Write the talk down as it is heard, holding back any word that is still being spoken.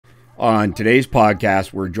On today's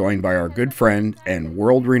podcast, we're joined by our good friend and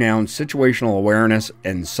world-renowned situational awareness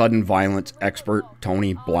and sudden violence expert,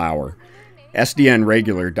 Tony Blauer. SDN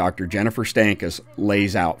regular Dr. Jennifer Stankus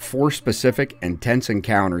lays out 4 specific and tense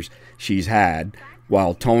encounters she's had,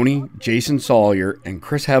 while Tony, Jason Salyer, and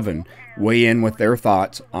Chris Heaven weigh in with their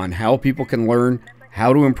thoughts on how people can learn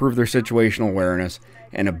how to improve their situational awareness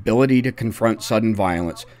and ability to confront sudden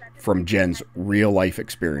violence from Jenn's real-life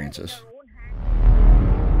experiences.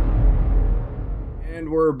 And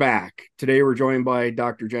we're back. Today we're joined by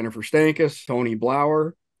Dr. Jennifer Stankus, Tony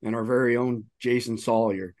Blauer, and our very own Jason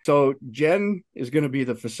Salyer. So Jenn is going to be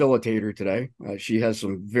the facilitator today. She has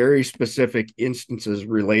some very specific instances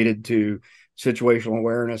related to situational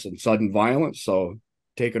awareness and sudden violence. So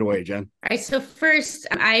take it away, Jenn. All right. So first,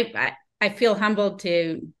 I feel humbled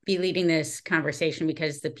to be leading this conversation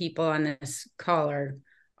because the people on this call are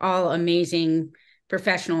all amazing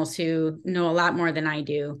professionals who know a lot more than I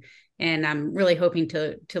do. And I'm really hoping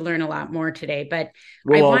to learn a lot more today. But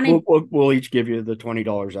we'll each give you the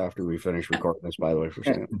 $20 after we finish recording this, by the way.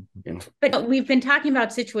 But we've been talking about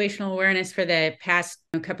situational awareness for the past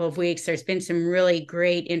couple of weeks. There's been some really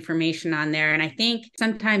great information on there. And I think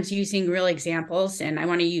sometimes using real examples, and I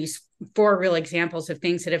want to use 4 real examples of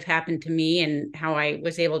things that have happened to me and how I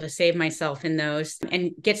was able to save myself in those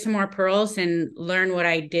and get some more pearls and learn what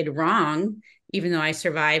I did wrong, even though I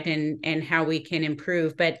survived, and how we can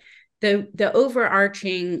improve. But the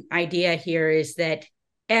overarching idea here is that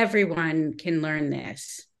everyone can learn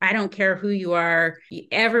this. I don't care who you are.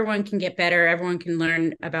 Everyone can get better. Everyone can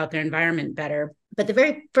learn about their environment better. But the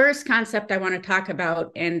very first concept I want to talk about,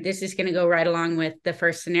 and this is going to go right along with the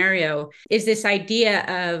first scenario, is this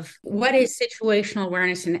idea of what is situational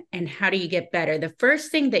awareness and how do you get better? The first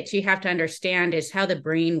thing that you have to understand is how the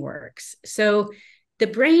brain works. So the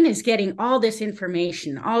brain is getting all this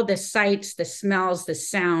information, all the sights, the smells, the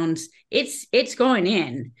sounds. It's going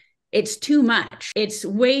in. It's too much. It's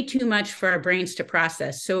way too much for our brains to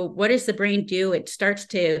process. So what does the brain do? It starts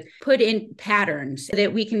to put in patterns so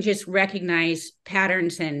that we can just recognize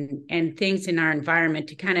patterns and things in our environment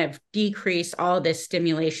to kind of decrease all this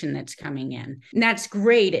stimulation that's coming in. And that's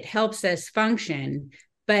great. It helps us function.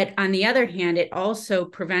 But on the other hand, it also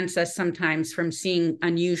prevents us sometimes from seeing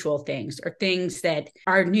unusual things or things that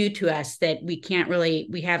are new to us that we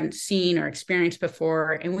haven't seen or experienced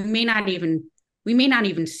before. And we may not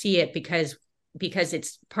even see it because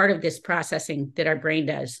it's part of this processing that our brain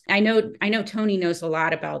does. I know Tony knows a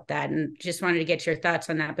lot about that, and just wanted to get your thoughts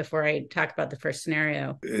on that before I talk about the first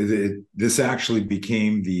scenario. This actually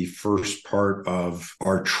became the first part of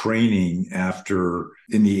our training after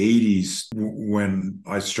in the 80s when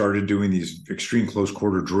I started doing these extreme close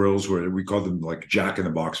quarter drills where we call them like jack in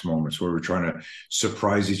the box moments, where we're trying to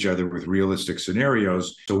surprise each other with realistic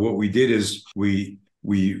scenarios. So what we did is we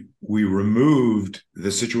removed the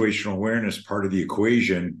situational awareness part of the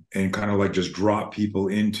equation and kind of like just drop people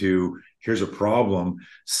into here's a problem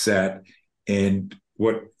set. And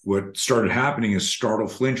what started happening is startle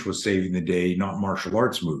flinch was saving the day, not martial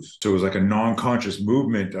arts moves. So it was like a non-conscious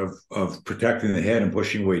movement of protecting the head and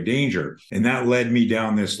pushing away danger. And that led me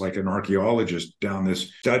down this, like an archaeologist, down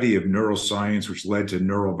this study of neuroscience, which led to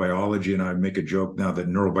neurobiology. And I make a joke now that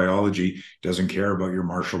neurobiology doesn't care about your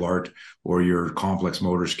martial art or your complex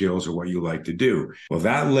motor skills or what you like to do. Well,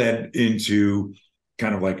 that led into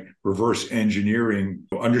kind of like reverse engineering,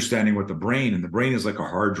 understanding what the brain is like a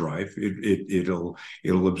hard drive. It'll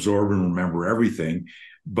absorb and remember everything.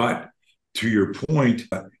 But to your point,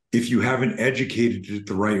 if you haven't educated it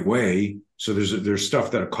the right way, so there's stuff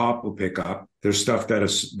that a cop will pick up. There's stuff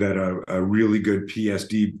that a really good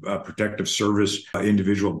PSD protective service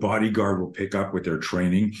individual bodyguard will pick up with their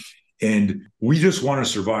training. And we just want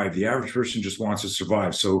to survive. The average person just wants to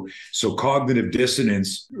survive. So cognitive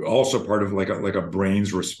dissonance, also part of like a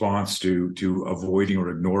brain's response to avoiding or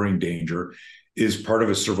ignoring danger, is part of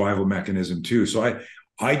a survival mechanism too. So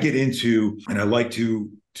I get into, and I like to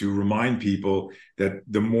remind people that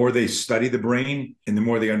the more they study the brain and the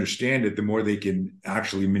more they understand it, the more they can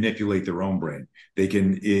actually manipulate their own brain. They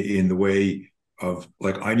can, in the way of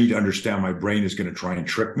like, I need to understand my brain is going to try and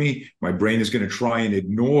trick me. My brain is going to try and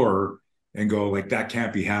ignore and go like, that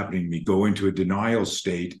can't be happening to me, go into a denial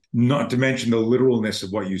state, not to mention the literalness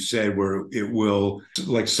of what you said, where it will,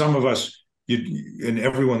 like some of us, and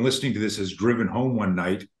everyone listening to this has driven home one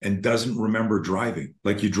night and doesn't remember driving.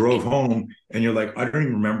 Like you drove home and you're like, I don't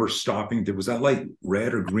even remember stopping. Was that light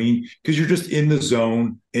red or green? Because you're just in the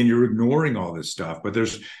zone and you're ignoring all this stuff. But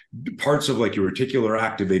there's parts of like your reticular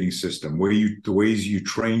activating system, the ways you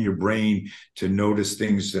train your brain to notice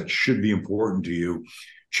things that should be important to you.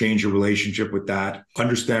 change your relationship with that,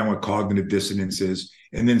 understand what cognitive dissonance is.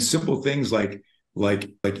 And then simple things like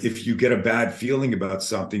if you get a bad feeling about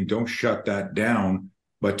something, don't shut that down,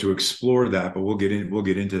 but to explore that. But we'll get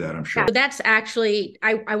into that, I'm sure. Yeah, that's actually,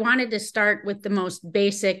 I wanted to start with the most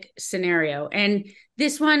basic scenario. And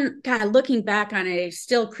this one, God, looking back on it, it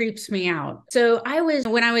still creeps me out. So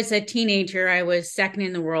when I was a teenager, I was second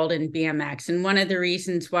in the world in BMX. And one of the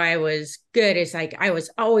reasons why I was good is like, I was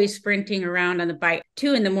always sprinting around on the bike.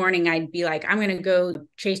 2 a.m, I'd be like, I'm going to go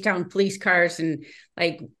chase down police cars and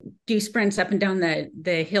like do sprints up and down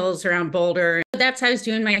the hills around Boulder. That's how I was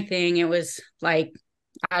doing my thing. It was like,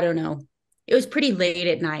 I don't know. It was pretty late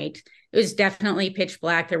at night. It was definitely pitch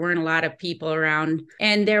black. There weren't a lot of people around.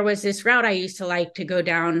 And there was this route I used to like to go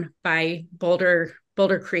down by Boulder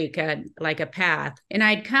Creek, like a path. And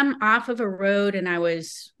I'd come off of a road and I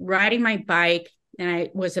was riding my bike and I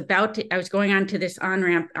was going onto this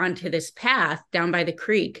on-ramp onto this path down by the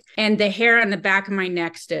creek. And the hair on the back of my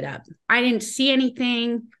neck stood up. I didn't see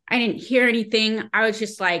anything. I didn't hear anything. I was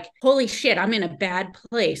just like, holy shit, I'm in a bad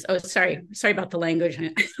place. Oh, sorry about the language.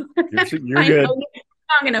 You're good.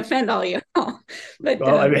 I'm going to offend all you. But,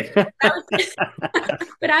 but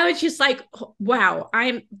I was just like, wow,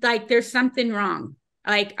 I'm like, there's something wrong.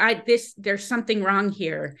 Like there's something wrong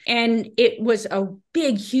here. And it was a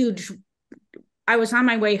big, huge, I was on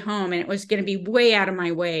my way home and it was going to be way out of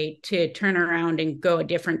my way to turn around and go a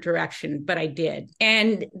different direction, but I did.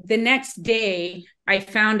 And the next day I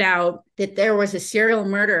found out that there was a serial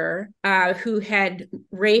murderer who had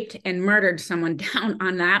raped and murdered someone down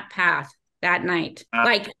on that path that night.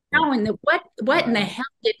 Like, how in the what in the hell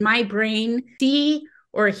did my brain see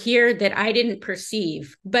or hear that I didn't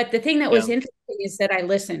perceive? But the thing that was interesting is that I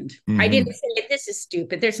listened. I didn't say, this is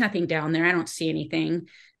stupid. There's nothing down there. I don't see anything.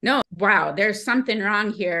 No, wow, there's something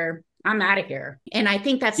wrong here. I'm out of here. And I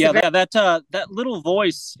think that's that little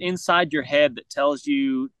voice inside your head that tells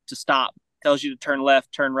you to stop, tells you to turn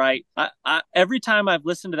left, turn right. Every time I've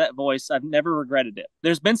listened to that voice, I've never regretted it.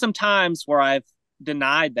 There's been some times where I've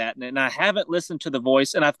denied that and I haven't listened to the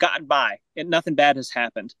voice and I've gotten by and nothing bad has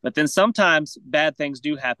happened. But then sometimes bad things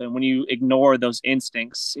do happen when you ignore those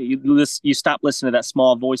instincts. You stop listening to that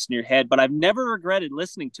small voice in your head. But I've never regretted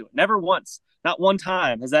listening to it. Never once. Not one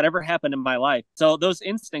time has that ever happened in my life. So those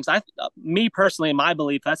instincts, me personally, in my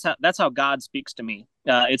belief, that's how God speaks to me.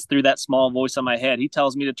 It's through that small voice in my head. He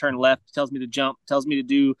tells me to turn left, tells me to jump, tells me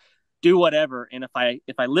to do whatever. And if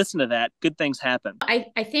I listen to that, good things happen.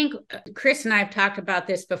 I think Chris and I have talked about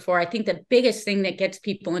this before. I think the biggest thing that gets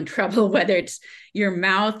people in trouble, whether it's your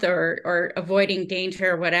mouth or avoiding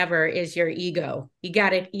danger or whatever, is your ego. You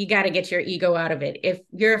gotta get your ego out of it. If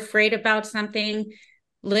you're afraid about something,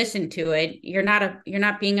 listen to it. You're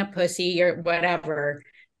not being a pussy or whatever.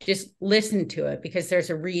 Just listen to it because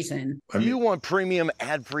there's a reason. You want premium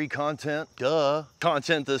ad-free content? Duh.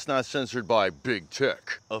 Content that's not censored by big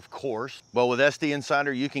tech, of course. Well, with SD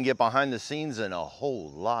Insider, you can get behind the scenes and a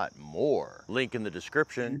whole lot more. Link in the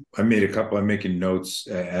description. I'm making notes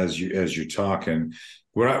as you're talking.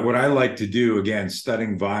 What I like to do, again,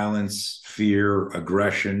 studying violence, fear,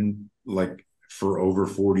 aggression, like for over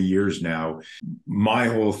 40 years now. My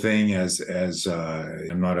whole thing as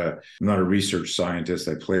I'm not a research scientist.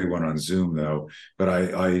 I play one on Zoom though, but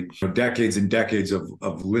I decades and decades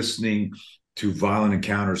of listening to violent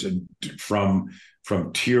encounters and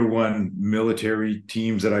from tier 1 military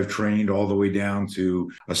teams that I've trained all the way down to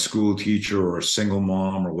a school teacher or a single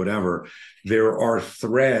mom or whatever. There are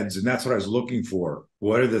threads, and that's what I was looking for.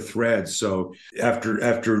 What are the threads? So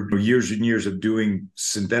after years and years of doing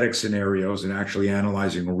synthetic scenarios and actually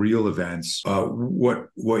analyzing real events,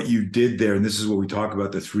 what you did there, and this is what we talk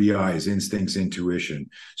about, the 3 I's: instincts, intuition.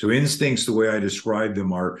 So instincts, the way I describe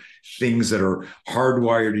them, are things that are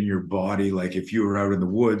hardwired in your body. Like if you were out in the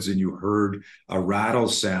woods and you heard a rattle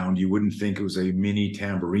sound, you wouldn't think it was a mini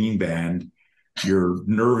tambourine band. Your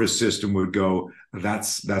nervous system would go,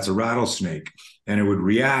 that's a rattlesnake, and it would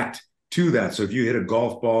react to that. So if you hit a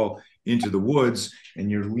golf ball into the woods and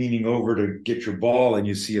you're leaning over to get your ball and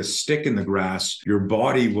you see a stick in the grass, your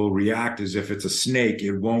body will react as if it's a snake.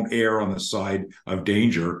 It won't err on the side of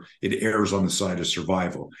danger. It errs on the side of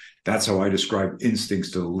survival. That's how I describe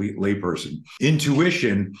instincts to the layperson.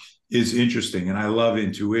 Intuition is interesting, and I love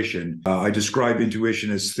intuition. I describe intuition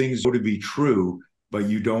as things know to be true, but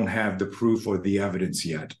you don't have the proof or the evidence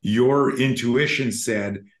yet. Your intuition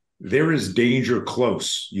said, there is danger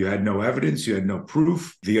close. You had no evidence, you had no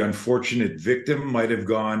proof. The unfortunate victim might have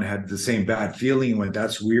had the same bad feeling, went,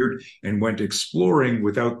 that's weird, and went exploring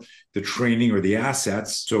without the training or the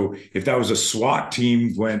assets. So if that was a SWAT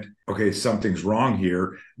team, went, okay, something's wrong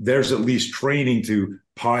here, there's at least training to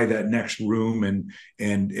pie that next room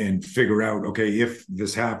and figure out, okay, if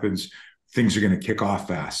this happens, things are going to kick off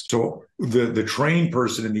fast. So the trained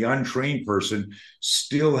person and the untrained person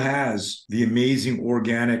still has the amazing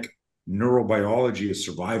organic neurobiology of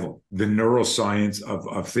survival, the neuroscience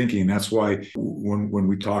of thinking. That's why when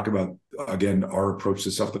we talk about, again, our approach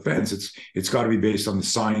to self-defense, it's got to be based on the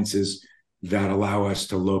sciences that allow us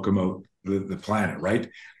to locomote the planet, right?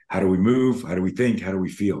 How do we move? How do we think? How do we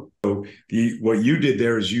feel? So what you did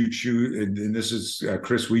there is you choose, and this is,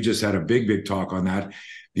 Chris, we just had a big talk on that.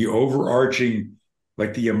 The overarching,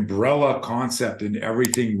 like the umbrella concept in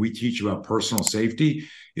everything we teach about personal safety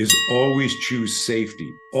is always choose safety.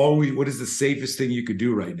 Always, what is the safest thing you could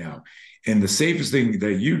do right now? And the safest thing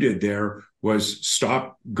that you did there was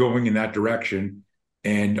stop going in that direction.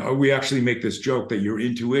 And we actually make this joke that your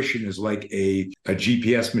intuition is like a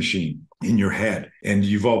GPS machine in your head. And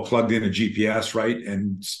you've all plugged in a GPS, right?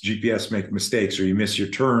 And GPS make mistakes or you miss your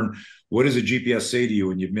turn. What does a GPS say to you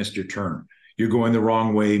when you've missed your turn? You're going the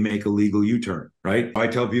wrong way, make a legal U-turn, right? I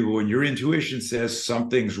tell people when your intuition says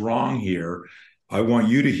something's wrong here, I want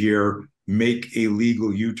you to hear, make a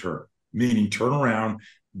legal U-turn, meaning turn around,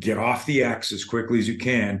 get off the X as quickly as you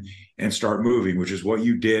can and start moving, which is what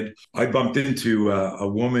you did. I bumped into a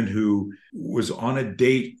woman who was on a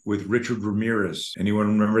date with Richard Ramirez.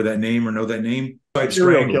 Anyone remember that name or know that name?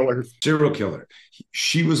 Serial killer. Serial killer.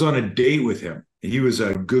 She was on a date with him. He was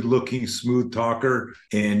a good-looking, smooth talker,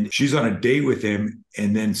 and she's on a date with him.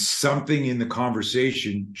 And then something in the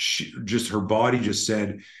conversation, her body just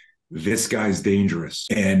said, this guy's dangerous.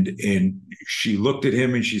 And she looked at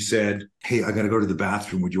him and she said, hey, I got to go to the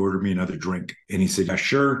bathroom. Would you order me another drink? And he said, yeah,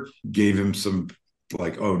 sure. Gave him some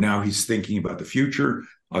like, oh, now he's thinking about the future.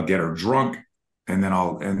 I'll get her drunk and then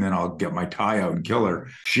I'll get my tie out and kill her.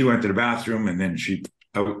 She went to the bathroom and then she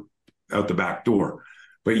out the back door.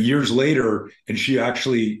 But years later, and she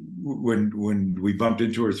actually, when we bumped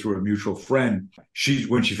into her through a mutual friend,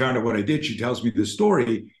 when she found out what I did, she tells me the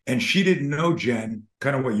story. And she didn't know, Jen,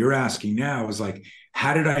 kind of what you're asking now is like,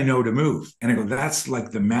 how did I know to move? And I go, that's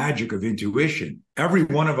like the magic of intuition. Every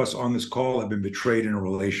one of us on this call have been betrayed in a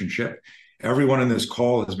relationship. Everyone on this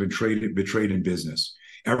call has been betrayed in business.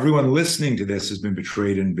 Everyone listening to this has been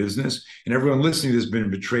betrayed in business, and everyone listening to this has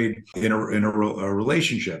been betrayed in a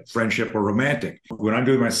relationship, friendship, or romantic. When I'm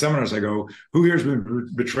doing my seminars, I go, who here has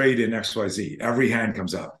been betrayed in XYZ? Every hand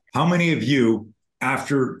comes up. How many of you,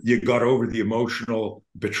 after you got over the emotional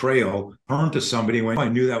betrayal, turned to somebody and went, I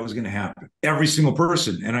knew that was going to happen? Every single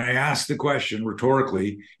person. And I asked the question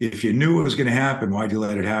rhetorically, if you knew it was going to happen, why'd you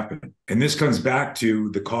let it happen? And this comes back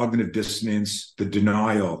to the cognitive dissonance, the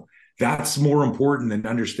denial. That's more important than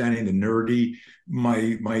understanding the nerdy.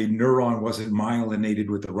 My neuron wasn't myelinated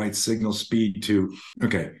with the right signal speed to,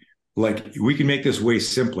 okay, like we can make this way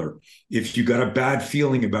simpler. If you got a bad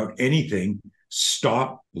feeling about anything,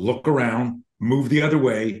 stop, look around, move the other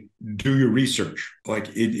way, do your research.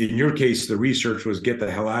 Like in your case, the research was get the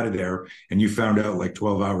hell out of there. And you found out like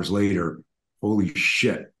 12 hours later, holy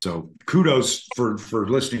shit. So kudos for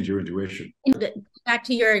listening to your intuition. Back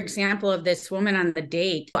to your example of this woman on the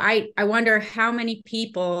date, I wonder how many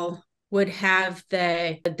people would have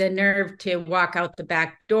the nerve to walk out the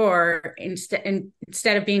back door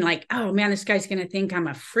instead of being like, oh man, this guy's going to think I'm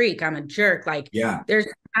a freak, I'm a jerk. Like, yeah, there's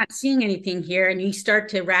not seeing anything here. And you start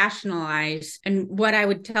to rationalize. And what I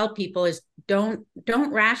would tell people is don't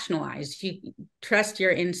rationalize. You trust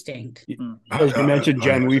your instinct. As you mentioned,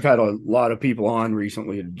 Jen, we've had a lot of people on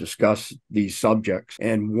recently to discuss these subjects.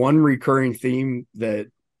 And one recurring theme that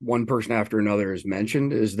one person after another has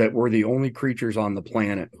mentioned is that we're the only creatures on the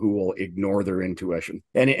planet who will ignore their intuition.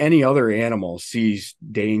 And any other animal sees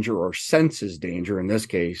danger or senses danger in this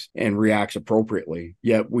case and reacts appropriately.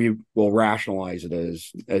 Yet we will rationalize it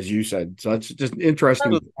as you said. So that's just an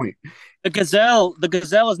interesting point. The gazelle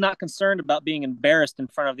is not concerned about being embarrassed in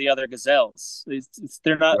front of the other gazelles.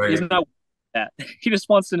 They're not. Right. He's not that. He just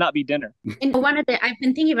wants to not be dinner. And I've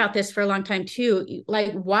been thinking about this for a long time too.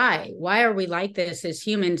 Like, why are we like this as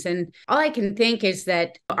humans? And all I can think is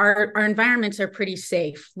that our environments are pretty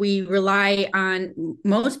safe.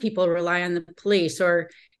 Most people rely on the police, or,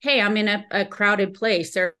 hey, I'm in a crowded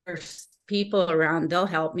place. There's people around, they'll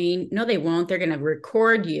help me. No, they won't. They're going to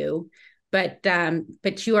record you. but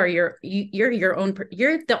you're your own,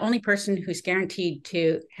 you're the only person who's guaranteed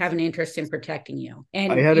to have an interest in protecting you.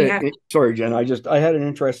 And sorry, Jen, I had an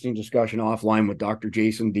interesting discussion offline with Dr.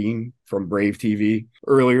 Jason Dean from Brave TV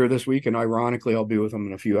earlier this week. And ironically, I'll be with him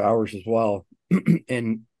in a few hours as well.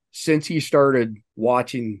 And since he started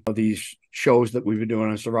watching these shows that we've been doing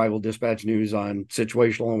on Survival Dispatch News on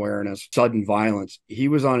situational awareness, sudden violence, he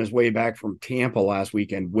was on his way back from Tampa last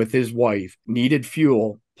weekend with his wife, needed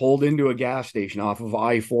fuel, pulled into a gas station off of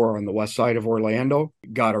I-4 on the west side of Orlando,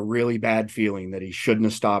 got a really bad feeling that he shouldn't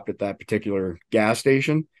have stopped at that particular gas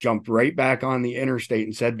station, jumped right back on the interstate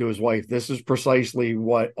and said to his wife, this is precisely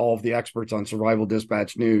what all of the experts on Survival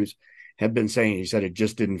Dispatch News have been saying. He said it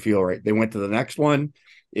just didn't feel right. They went to the next one.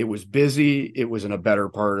 It was busy. It was in a better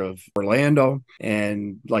part of Orlando.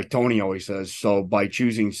 And like Tony always says, so by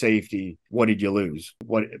choosing safety, what did you lose?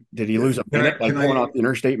 What did he lose a minute by going off the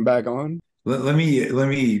interstate and back on? Let me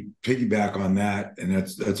piggyback on that, and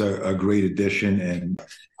that's a great addition. And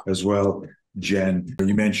as well, Jen,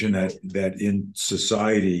 you mentioned that in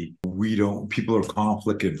society people are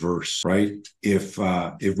conflict adverse, right? If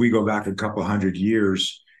we go back a couple hundred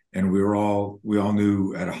years, and we all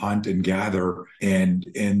knew how to hunt and gather,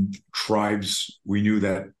 and tribes, we knew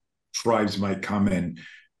that tribes might come and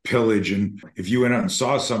pillage. And if you went out and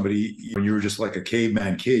saw somebody when you were just like a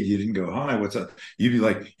caveman kid, you didn't go, hi, what's up? You'd be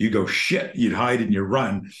like, you go, shit, you'd hide and you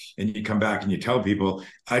run, and you come back and you tell people,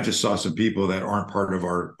 I just saw some people that aren't part of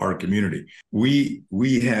our community. We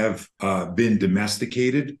have been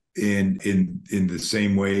domesticated in the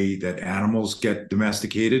same way that animals get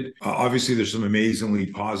domesticated. Obviously, there's some amazingly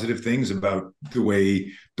positive things about the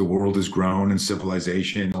way the world has grown and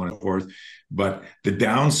civilization and so on and so forth. But the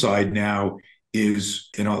downside now is,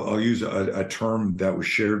 and I'll use a term that was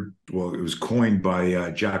shared, well, it was coined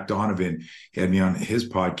by Jack Donovan. He had me on his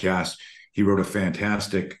podcast. He wrote a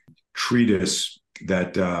fantastic treatise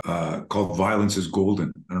that called Violence is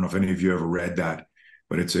Golden. I don't know if any of you ever read that,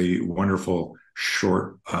 but it's a wonderful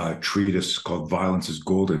short treatise called Violence is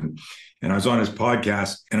Golden. And I was on his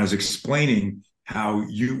podcast and I was explaining how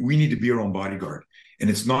we need to be our own bodyguard. And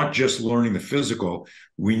it's not just learning the physical.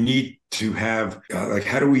 We need to have,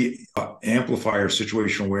 how do we amplify our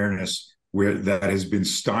situational awareness where that has been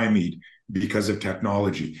stymied because of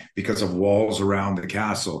technology, because of walls around the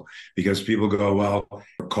castle, because people go, well,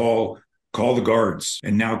 call the guards.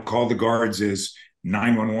 And now call the guards is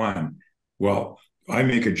 911. Well, I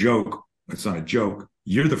make a joke. It's not a joke.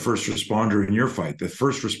 You're the first responder in your fight. The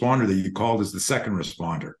first responder that you called is the second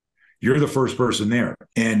responder. You're the first person there.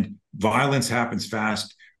 And violence happens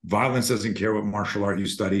fast. Violence doesn't care what martial art you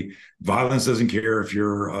study. Violence doesn't care if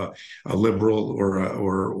you're a liberal or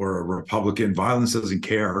a Republican. Violence doesn't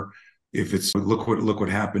care if it's look what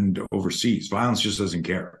happened overseas. Violence just doesn't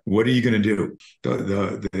care. What are you going to do?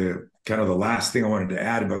 The kind of the last thing I wanted to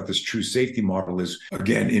add about this true safety model is,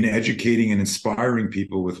 again, in educating and inspiring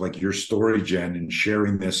people with like your story, Jen, and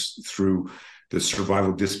sharing this through the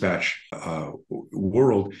Survival Dispatch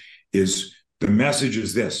world, is the message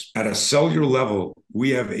is this: at a cellular level,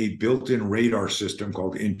 we have a built-in radar system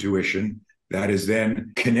called intuition that is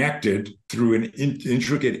then connected through an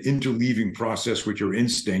intricate interleaving process with your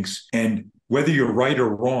instincts. And whether you're right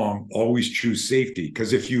or wrong, always choose safety.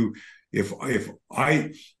 Because if you and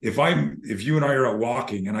I are out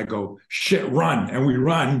walking and I go, shit, run, and we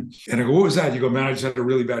run, and I go, what was that? You go, man, I just had a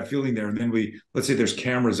really bad feeling there. And then let's say there's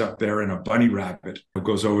cameras up there and a bunny rabbit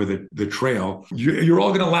goes over the trail. You're all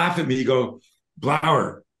going to laugh at me. You go,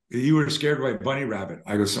 Blauer, you were scared by a bunny rabbit.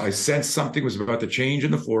 I go, so I sensed something was about to change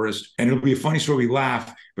in the forest, and it'll be a funny story. We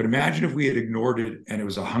laugh, but imagine if we had ignored it and it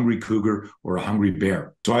was a hungry cougar or a hungry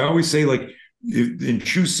bear. So I always say, like, in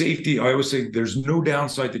choose safety, I always say there's no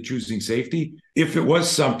downside to choosing safety. If it was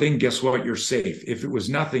something, guess what? You're safe. If it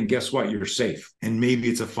was nothing, guess what? You're safe. And maybe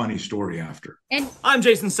it's a funny story after. And I'm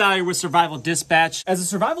Jason Salyer with Survival Dispatch. As a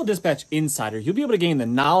Survival Dispatch insider, you'll be able to gain the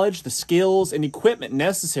knowledge, the skills, and equipment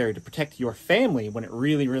necessary to protect your family when it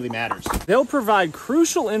really, really matters. They'll provide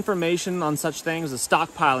crucial information on such things as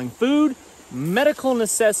stockpiling food, medical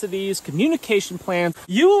necessities, communication plans.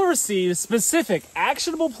 You will receive specific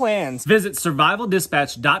actionable plans. Visit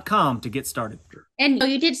survivaldispatch.com to get started. And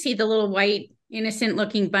you did see the little white, innocent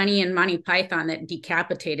looking bunny in Monty Python that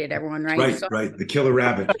decapitated everyone, right? Right. The killer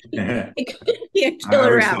rabbit. Yeah, I killer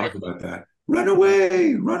always rabbit. talk about that. Run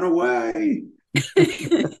away, run away.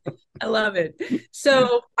 I love it.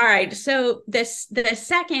 So, all right. So the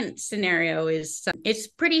second scenario is, it's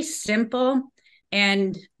pretty simple.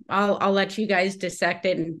 And I'll let you guys dissect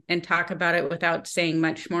it and talk about it without saying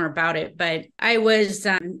much more about it. But I was,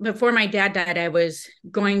 before my dad died, I was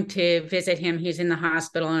going to visit him. He's in the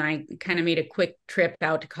hospital, and I kind of made a quick trip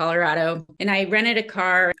out to Colorado, and I rented a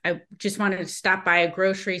car. I just wanted to stop by a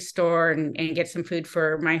grocery store and get some food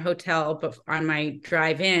for my hotel, but on my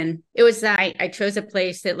drive in, it was that I chose a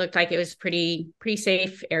place that looked like it was pretty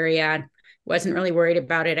safe area. Wasn't really worried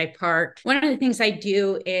about it. I parked. One of the things I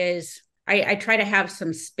do is I try to have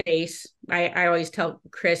some space. I always tell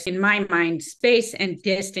Chris, in my mind, space and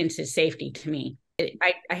distance is safety to me.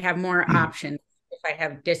 I have more options if I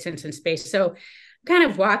have distance and space. So kind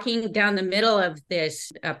of walking down the middle of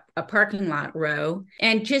this, a parking lot row,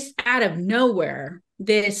 and just out of nowhere,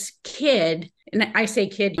 this kid, and I say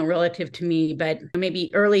kid relative to me, but maybe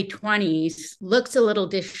early 20s, looks a little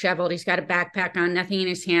disheveled. He's got a backpack on, nothing in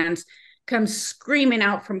his hands, comes screaming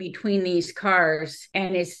out from between these cars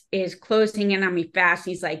and is closing in on me fast.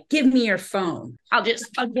 He's like, "Give me your phone." I'll get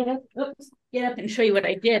up and show you what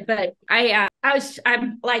I did. But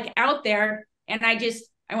I'm like out there, and I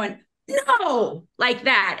went, "No," like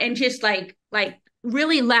that, and just like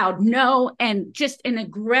really loud no, and just an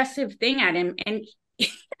aggressive thing at him. And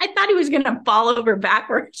I thought he was going to fall over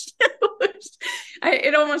backwards.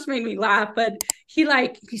 It almost made me laugh, but he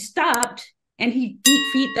stopped and he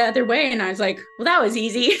beat feet the other way. And I was like, well, that was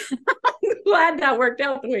easy. I'm glad that worked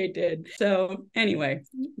out the way it did. So anyway,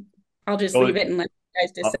 I'll just leave it and let you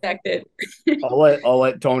guys dissect it. I'll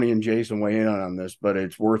let Tony and Jason weigh in on this, but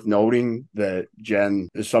it's worth noting that Jenn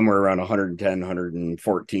is somewhere around 110,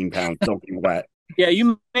 114 pounds, something like that. Yeah,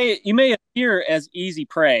 you may appear as easy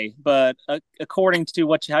prey, but according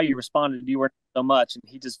to how you responded, you weren't so much, and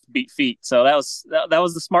he just beat feet. So that was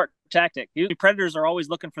the smart tactic. Predators are always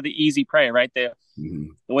looking for the easy prey, right?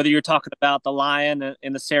 Whether you're talking about the lion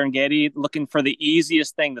in the Serengeti, looking for the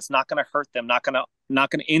easiest thing that's not going to hurt them, not going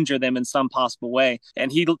to injure them in some possible way,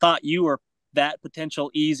 and he thought you were that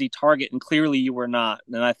potential easy target, and clearly you were not.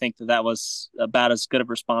 And I think that was about as good of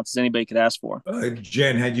a response as anybody could ask for.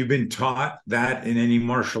 Jenn, had you been taught that in any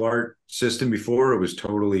martial art system before? It was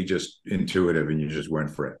totally just intuitive and you just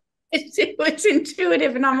went for it? It was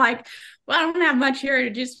intuitive, and I'm like, well, I don't have much here.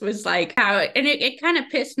 It just was like how, and it kind of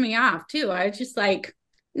pissed me off too. I was just like,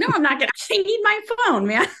 no, I'm not gonna. I need my phone,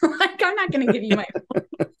 man. Like, I'm not gonna give you my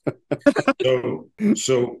phone.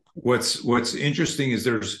 So what's interesting is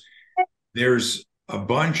there's a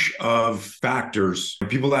bunch of factors.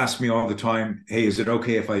 People ask me all the time, hey, is it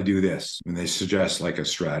okay if I do this? And they suggest like a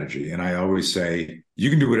strategy. And I always say, you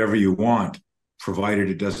can do whatever you want, provided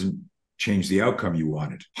it doesn't change the outcome you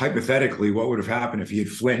wanted. Hypothetically, what would have happened if he had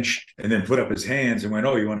flinched and then put up his hands and went,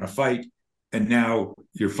 oh, you want to fight? And now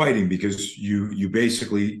you're fighting because you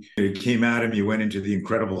basically came at him, you went into the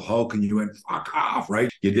Incredible Hulk and you went, fuck off, right?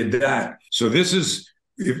 You did that. So this is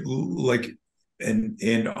like,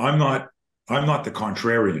 and I'm not the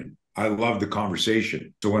contrarian. I love the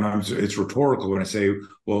conversation. So it's rhetorical when I say,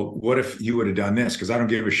 well, what if you would have done this? Because I don't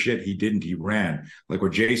give a shit. He didn't. He ran. Like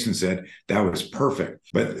what Jason said, that was perfect.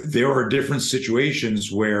 But there are different situations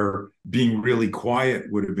where being really quiet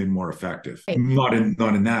would have been more effective. Not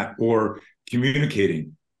in that. Or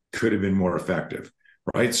communicating could have been more effective.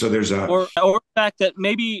 Right. So there's or the fact that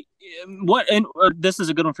maybe this is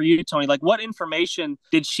a good one for you, Tony. Like, what information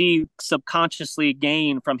did she subconsciously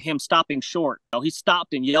gain from him stopping short? He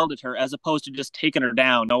stopped and yelled at her as opposed to just taking her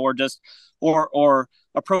down, or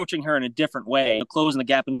approaching her in a different way, closing the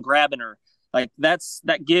gap and grabbing her. Like that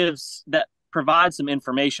provides some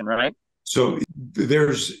information, right? So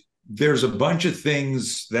there's a bunch of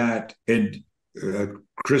things that, and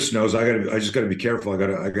Chris knows I just gotta be careful. I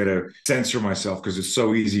gotta censor myself because it's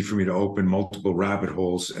so easy for me to open multiple rabbit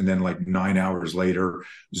holes and then like 9 hours later,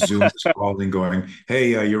 Zoom is calling going,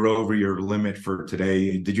 hey, you're over your limit for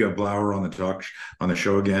today. Did you have Blauer on the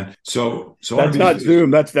show again? So that's not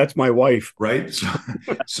Zoom. That's my wife, right?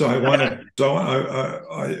 So I want to. So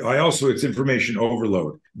I also, it's information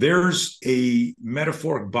overload. There's a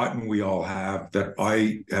metaphoric button we all have that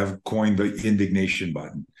I have coined the indignation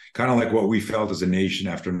button. Kind of like what we felt as a nation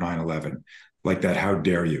after 9/11, like that, how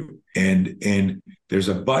dare you? And there's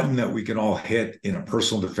a button that we can all hit in a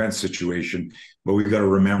personal defense situation, but we've got to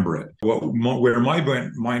remember it. Where my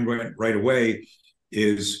mind went right away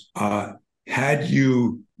is, had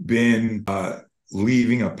you been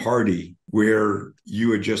leaving a party where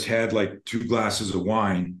you had just had like 2 glasses of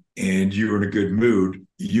wine and you were in a good mood,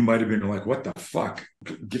 you might have been like, what the fuck?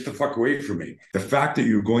 Get the fuck away from me. The fact that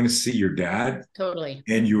you were going to see your dad, totally,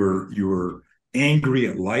 and you were angry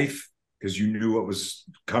at life because you knew what was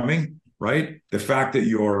coming, right? The fact that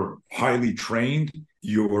you're highly trained,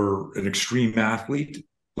 you're an extreme athlete,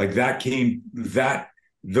 like that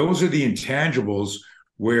those are the intangibles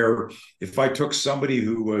where if I took somebody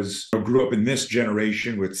who grew up in this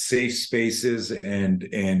generation with safe spaces and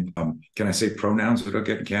can I say pronouns without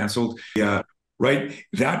getting canceled? Yeah, right.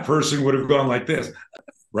 That person would have gone like this,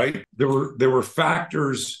 right? There were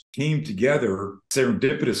factors came together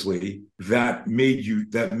serendipitously that made you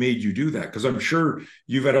do that. Because I'm sure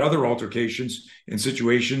you've had other altercations in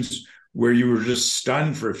situations where you were just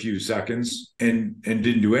stunned for a few seconds and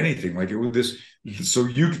didn't do anything. Like it was this. So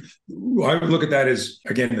I would look at that as,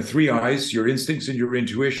 again, the three I's: your instincts and your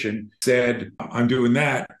intuition said, I'm doing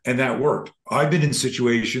that, and that worked. I've been in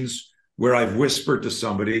situations where I've whispered to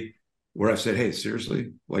somebody, where I've said, hey,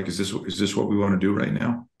 seriously, like, is this what we want to do right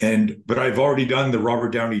now? But I've already done the Robert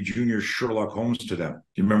Downey Jr. Sherlock Holmes to them.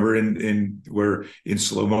 You remember where in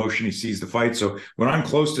slow motion he sees the fight? So when I'm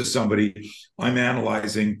close to somebody, I'm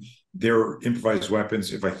analyzing their improvised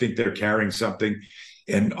weapons. If I think they're carrying something,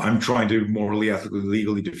 and I'm trying to morally, ethically,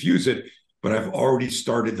 legally diffuse it, but I've already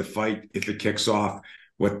started the fight if it kicks off.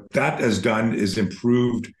 What that has done is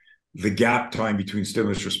improved the gap time between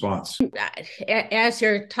stimulus response. As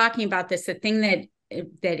you're talking about this, the thing that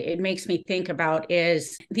it makes me think about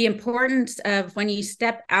is the importance of when you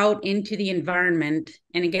step out into the environment.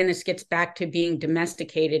 And again, this gets back to being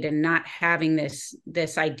domesticated and not having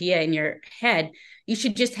this idea in your head. You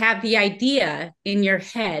should just have the idea in your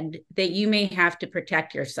head that you may have to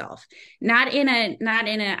protect yourself, not in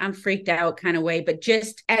a I'm freaked out kind of way, but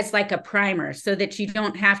just as like a primer, so that you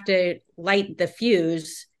don't have to light the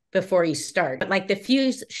fuse before you start. But like the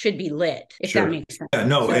fuse should be lit, if Sure. that makes sense. Yeah,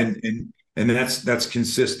 no, so, and that's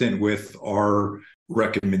consistent with our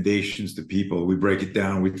recommendations to people. We break it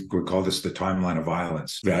down. We call this the timeline of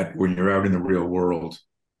violence. That when you're out in the real world,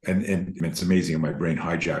 and it's amazing how my brain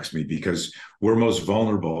hijacks me, because we're most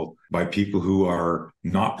vulnerable by people who are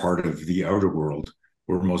not part of the outer world.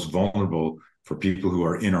 We're most vulnerable for people who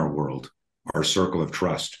are in our world, our circle of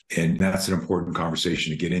trust. And that's an important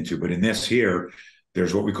conversation to get into. But in this here,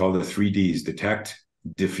 there's what we call the 3 Ds: detect,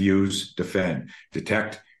 diffuse, defend.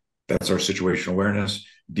 Detect, that's our situational awareness.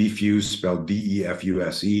 Defuse, spelled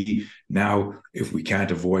DEFUSE. Now, if we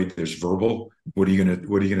can't avoid, there's verbal. What are you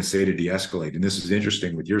gonna say to de-escalate? And this is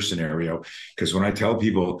interesting with your scenario, because when I tell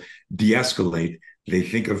people de-escalate, they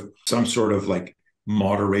think of some sort of like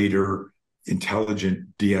moderator,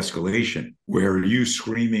 intelligent de-escalation, where you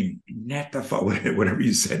screaming, net the fuck, whatever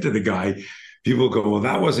you said to the guy, people go, well,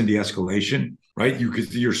 that wasn't de-escalation, right?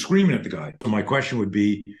 You're screaming at the guy. So my question would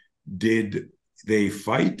be, did they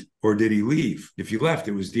fight or did he leave? If you left,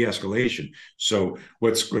 it was de-escalation. So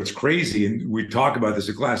what's crazy, and we talk about this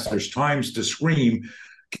in class, there's times to scream,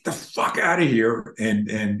 get the fuck out of here,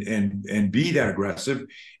 and be that aggressive.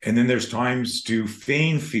 And then there's times to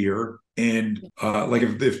feign fear. And like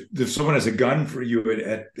if someone has a gun for you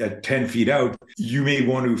at 10 feet out, you may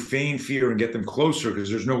want to feign fear and get them closer, because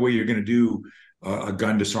there's no way you're going to do a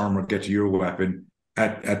gun disarm or get to your weapon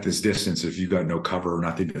at this distance if you've got no cover or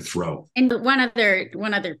nothing to throw. And one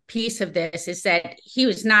other piece of this is that he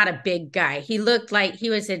was not a big guy. He looked like he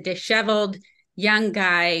was a disheveled young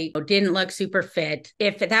guy, didn't look super fit.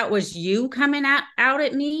 If that was you coming out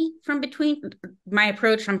at me from between, my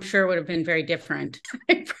approach, I'm sure, would have been very different.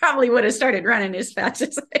 I probably would have started running as fast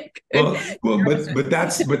as I could. Well, but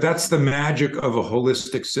that's the magic of a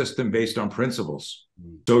holistic system based on principles.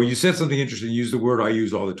 So you said something interesting. You use the word I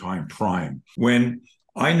use all the time, prime. When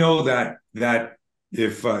I know that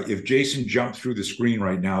if Jason jumped through the screen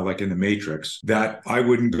right now, like in the Matrix, that I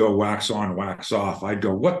wouldn't go wax on, wax off. I'd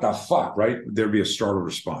go, what the fuck, right? There'd be a startle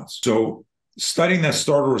response. So studying that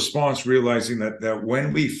startle response, realizing that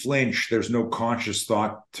when we flinch, there's no conscious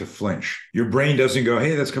thought to flinch. Your brain doesn't go,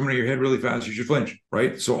 hey, that's coming to your head really fast, you should flinch,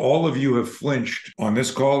 right? So all of you have flinched on this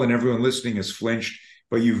call, and everyone listening has flinched,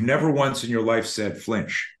 but you've never once in your life said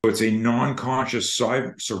flinch. So it's a non-conscious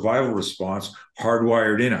survival response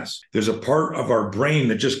hardwired in us. There's a part of our brain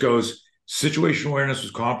that just goes, situational awareness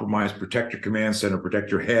was compromised, protect your command center,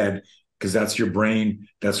 protect your head, because that's your brain,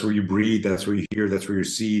 that's where you breathe, that's where you hear, that's where you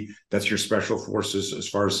see, that's your special forces as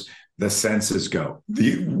far as the senses go.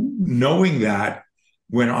 Knowing that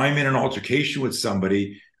when I'm in an altercation with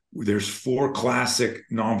somebody, there's 4 classic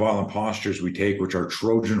nonviolent postures we take, which are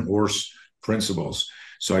Trojan horse principles.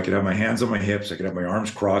 So I could have my hands on my hips, I could have my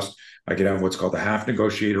arms crossed, I could have what's called a half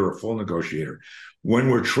negotiator or a full negotiator.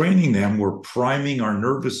 When we're training them, we're priming our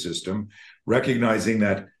nervous system, recognizing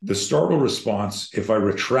that the startle response, if I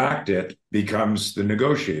retract it, becomes the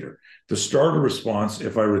negotiator. The startle response,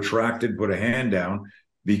 if I retract it, put a hand down,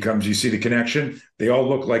 becomes, you see the connection? They all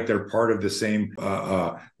look like they're part of the same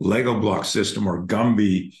Lego block system, or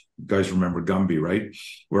Gumby. You guys remember Gumby, right?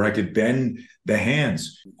 Where I could bend the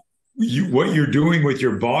hands. what you're doing with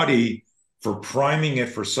your body for priming it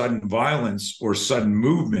for sudden violence or sudden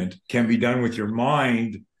movement can be done with your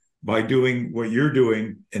mind by doing what you're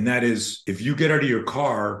doing. And that is, if you get out of your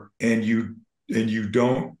car and you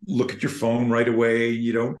don't look at your phone right away,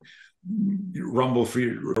 you don't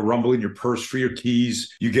rumble in your purse for your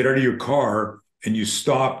keys, you get out of your car and you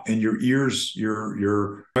stop, and your ears,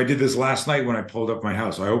 I did this last night when I pulled up my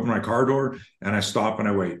house. I opened my car door and I stop and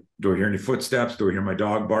I wait. Do I hear any footsteps? Do I hear my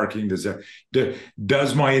dog barking? In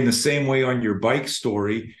the same way on your bike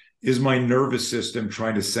story, is my nervous system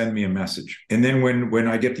trying to send me a message? And then when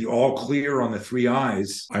I get the all clear on the three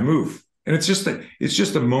eyes, I move. And it's just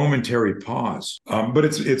a momentary pause. But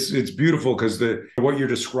it's beautiful, because what you're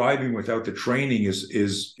describing without the training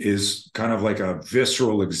is kind of like a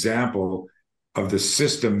visceral example of the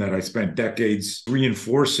system that I spent decades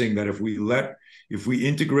reinforcing, that if we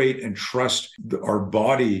integrate and trust our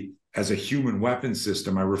body as a human weapon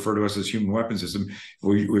system, I refer to us as human weapon system.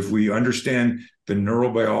 If we understand the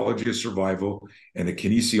neurobiology of survival and the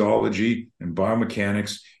kinesiology and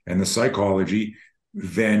biomechanics and the psychology,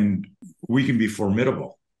 then we can be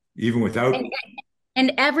formidable, even without.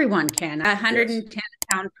 And everyone can.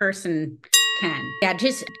 110-pound person can. Yeah,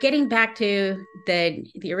 just getting back to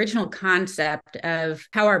the original concept of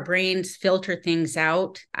how our brains filter things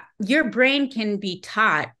out. Your brain can be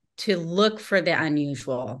taught to look for the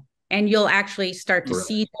unusual, and you'll actually start to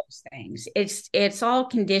see those things. It's all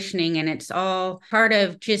conditioning, and it's all part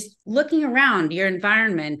of just looking around your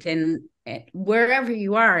environment and wherever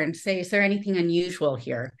you are and say, is there anything unusual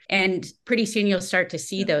here? And pretty soon you'll start to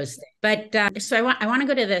see those things. But so I want to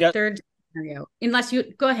go to the third scenario, unless you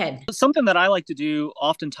go ahead. Something that I like to do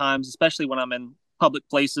oftentimes, especially when I'm in public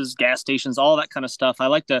places, gas stations, all that kind of stuff, I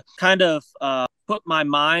like to kind of put my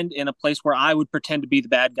mind in a place where I would pretend to be the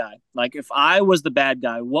bad guy. Like, if I was the bad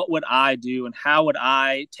guy, what would I do, and how would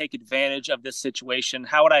I take advantage of this situation?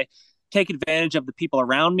 How would I take advantage of the people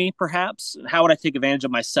around me, perhaps? How would I take advantage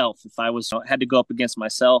of myself if I had to go up against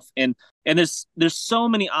myself? And there's so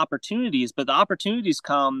many opportunities, but the opportunities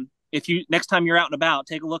come if you, next time you're out and about,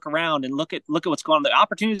 take a look around and look at what's going on. The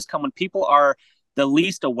opportunities come when people are the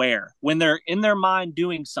least aware, when they're in their mind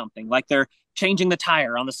doing something, like they're changing the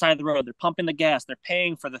tire on the side of the road, they're pumping the gas, they're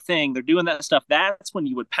paying for the thing, they're doing that stuff. That's when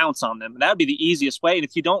you would pounce on them. And that would be the easiest way. And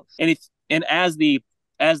if you don't, and as the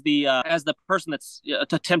person that's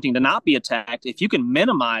attempting to not be attacked, if you can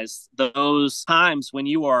minimize those times when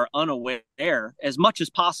you are unaware as much as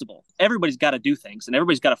possible. Everybody's got to do things, and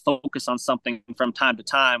everybody's got to focus on something from time to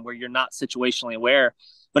time where you're not situationally aware.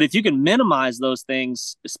 But if you can minimize those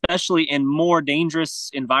things, especially in more dangerous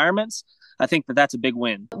environments, I think that's a big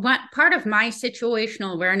win. What part of my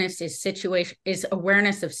situational awareness is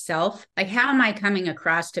awareness of self. Like, how am I coming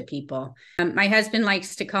across to people? My husband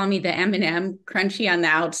likes to call me the M&M, crunchy on the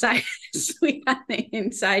outside, sweet on the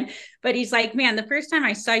inside. But he's like, man, the first time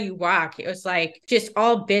I saw you walk, it was like just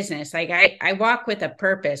all business. Like, I walk with a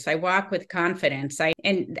purpose. I walk with confidence.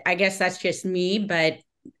 And I guess that's just me, but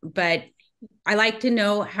I like to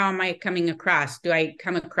know, how am I coming across? Do I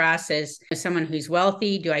come across as someone who's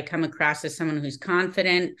wealthy? Do I come across as someone who's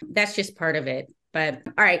confident? That's just part of it. But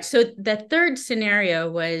all right. So the third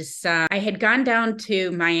scenario was I had gone down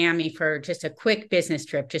to Miami for just a quick business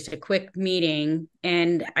trip, just a quick meeting.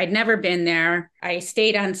 And I'd never been there. I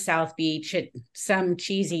stayed on South Beach at some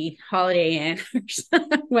cheesy Holiday Inn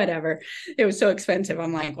or whatever. It was so expensive.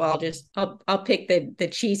 I'm like, well, I'll pick the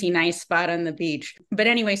cheesy, nice spot on the beach. But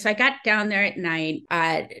anyway, so I got down there at night.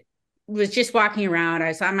 Was just walking around. I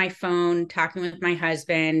was on my phone talking with my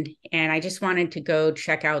husband, and I just wanted to go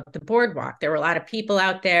check out the boardwalk. There were a lot of people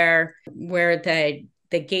out there where the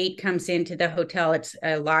gate comes into the hotel. It's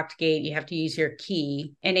a locked gate. You have to use your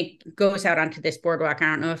key, and it goes out onto this boardwalk. I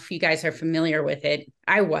don't know if you guys are familiar with it.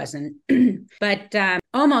 I wasn't, but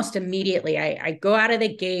almost immediately I go out of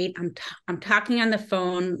the gate. I'm talking on the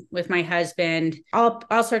phone with my husband,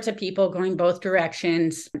 all sorts of people going both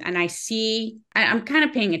directions. And I'm kind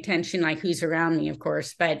of paying attention, like who's around me, of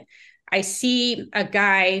course, but I see a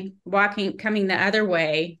guy coming the other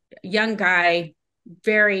way, young guy,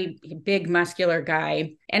 very big, muscular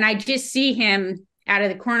guy. And I just see him out of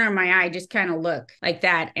the corner of my eye, just kind of look like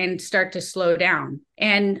that and start to slow down.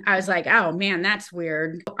 And I was like, oh man, that's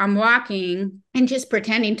weird. I'm walking and just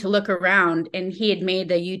pretending to look around, and he had made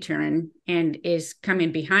the U-turn and is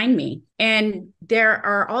coming behind me. And there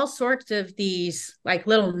are all sorts of these like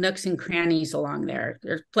little nooks and crannies along there.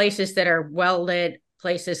 There's places that are well lit,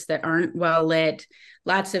 places that aren't well lit,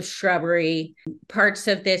 lots of shrubbery. Parts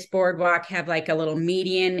of this boardwalk have like a little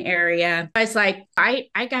median area. I was like,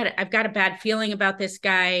 I've got a bad feeling about this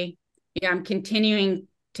guy. Yeah, I'm continuing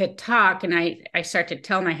to talk, and I start to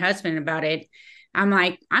tell my husband about it. I'm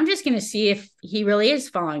like, I'm just going to see if he really is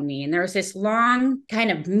following me. And there was this long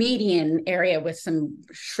kind of median area with some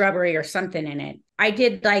shrubbery or something in it. I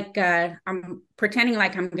did like, I'm pretending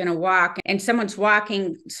like I'm going to walk, and someone's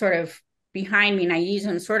walking sort of behind me, and I use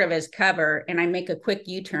them sort of as cover, and I make a quick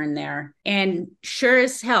U-turn there. And sure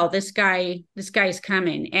as hell, this guy's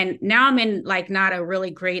coming. And now I'm in like not a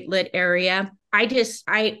really great lit area.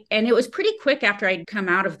 And it was pretty quick after I'd come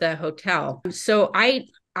out of the hotel. So I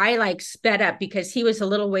like sped up because he was a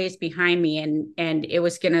little ways behind me, and it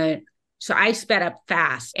was so I sped up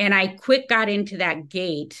fast, and I quick got into that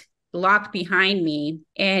gate, locked behind me,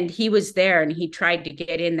 and he was there, and he tried to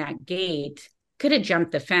get in that gate. Could have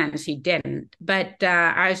jumped the fence. He didn't. But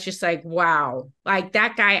I was just like, wow, like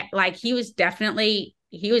that guy, like he was definitely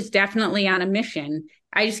on a mission.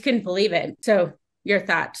 I just couldn't believe it. So your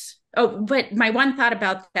thoughts? Oh, but my one thought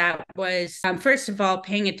about that was, first of all,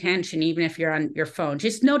 paying attention, even if you're on your phone,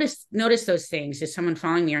 just notice those things. Is someone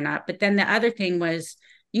following me or not? But then the other thing was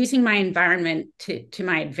using my environment to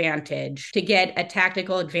my advantage, to get a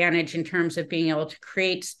tactical advantage in terms of being able to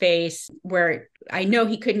create space where I know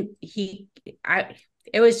I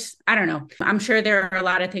don't know. I'm sure there are a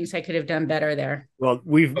lot of things I could have done better there. Well,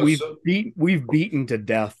 we've beaten to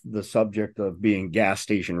death the subject of being gas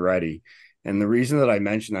station ready. And the reason that I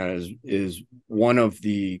mention that is one of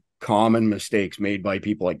the common mistakes made by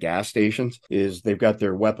people at gas stations is they've got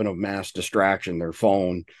their weapon of mass distraction, their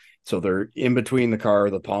phone. So they're in between the car,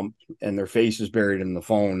 the pump, and their face is buried in the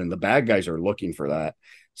phone. And the bad guys are looking for that.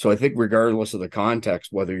 So I think regardless of the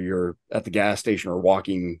context, whether you're at the gas station or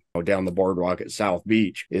walking down the boardwalk at South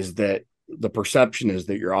Beach, is that the perception is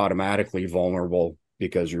that you're automatically vulnerable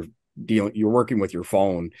because you're working with your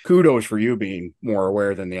phone. Kudos for you being more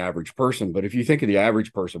aware than the average person. But if you think of the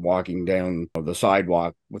average person walking down the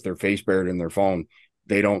sidewalk with their face buried in their phone,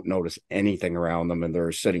 they don't notice anything around them, and they're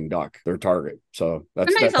a sitting duck, their target. So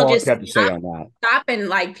that's all I have to say on that. Stop, and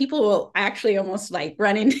like people will actually almost like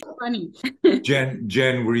run into funny.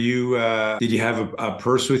 Jen, were you? Did you have a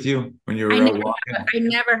purse with you when you were walking? I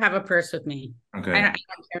never have a purse with me. Okay. I don't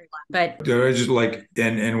carry one, but I just like,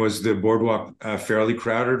 and was the boardwalk fairly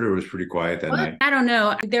crowded, or was pretty quiet that night? I don't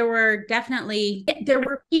know. There were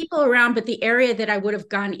people around, but the area that I would have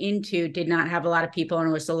gone into did not have a lot of people, and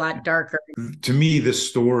it was a lot darker. To me, the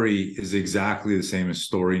story is exactly the same as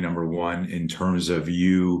story number one in terms of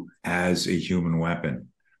you as a human weapon,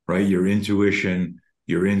 right? Your intuition,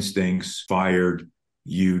 your instincts fired.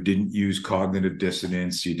 You didn't use cognitive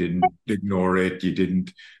dissonance. You didn't ignore it. You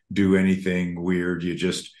didn't do anything weird.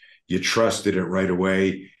 You trusted it right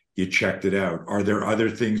away. You checked it out. Are there other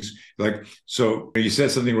things like, so you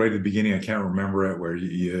said something right at the beginning, I can't remember it, where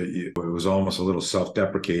it was almost a little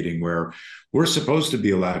self-deprecating, where we're supposed to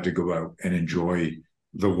be allowed to go out and enjoy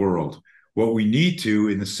the world. What we need to,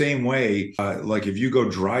 in the same way, like if you go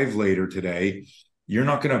drive later today, you're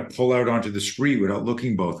not going to pull out onto the street without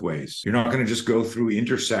looking both ways. You're not going to just go through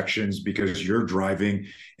intersections because you're driving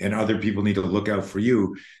and other people need to look out for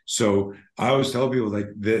you. So I always tell people, like,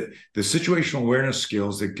 the situational awareness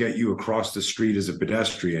skills that get you across the street as a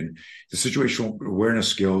pedestrian, the situational awareness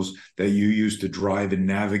skills that you use to drive and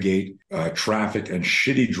navigate traffic, and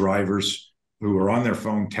shitty drivers who are on their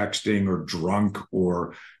phone texting or drunk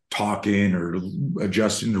or talking or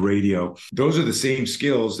adjusting the radio. Those are the same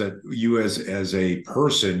skills that you as a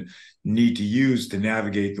person need to use to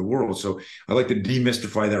navigate the world. So I like to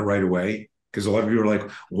demystify that right away, because a lot of people are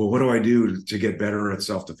like, well, what do I do to get better at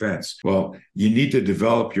self-defense? Well, you need to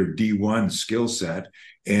develop your D1 skill set.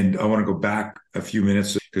 And I want to go back a few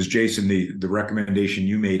minutes, because Jason, the recommendation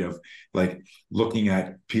you made of like looking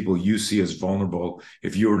at people you see as vulnerable,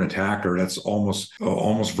 if you're an attacker, that's almost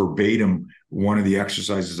verbatim one of the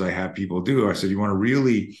exercises I have people do. I said, you want to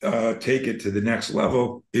really take it to the next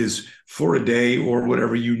level, is for a day or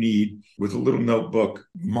whatever you need, with a little notebook,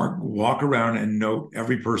 walk around and note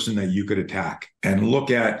every person that you could attack, and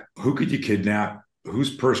look at who could you kidnap,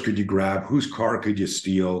 whose purse could you grab, whose car could you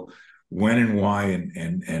steal, when and why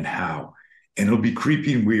and how. And it'll be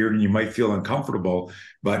creepy and weird, and you might feel uncomfortable.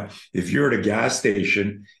 But if you're at a gas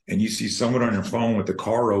station and you see someone on your phone with the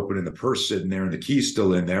car open and the purse sitting there and the key's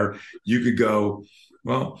still in there, you could go,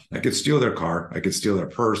 well, I could steal their car. I could steal their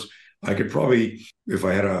purse. I could probably, if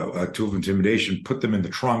I had a tool of intimidation, put them in the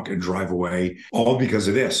trunk and drive away, all because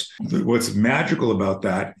of this. What's magical about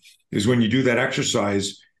that is when you do that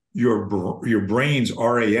exercise, your brain's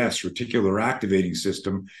RAS, reticular activating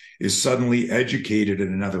system, is suddenly educated at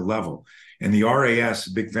another level. And the RAS,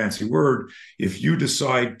 big fancy word, if you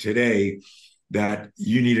decide today that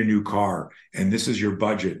you need a new car and this is your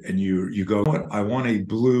budget, and you go, what? I want a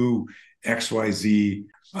blue XYZ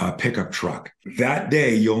pickup truck. That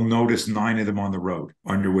day, you'll notice 9 of them on the road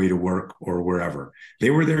on your way to work or wherever. They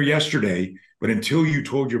were there yesterday, but until you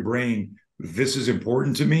told your brain, this is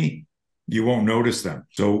important to me, you won't notice them.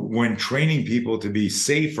 So when training people to be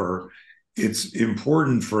safer, it's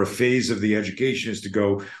important for a phase of the education is to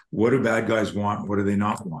go, what do bad guys want? What do they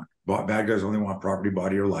not want? Bad guys only want property,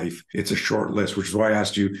 body, or life. It's a short list, which is why I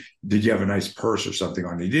asked you, did you have a nice purse or something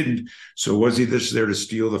on? He didn't. So was he just there to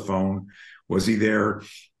steal the phone? Was he there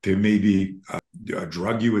to maybe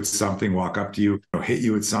drug you with something, walk up to you, hit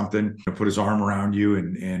you with something, put his arm around you,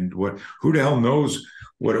 and what? Who the hell knows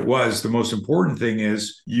what it was? The most important thing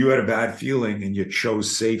is you had a bad feeling and you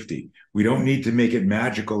chose safety. We don't need to make it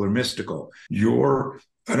magical or mystical.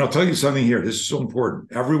 And I'll tell you something here. This is so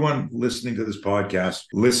important. Everyone listening to this podcast,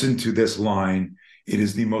 listen to this line. It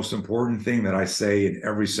is the most important thing that I say in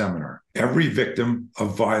every seminar. Every victim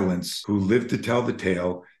of violence who lived to tell the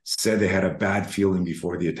tale said they had a bad feeling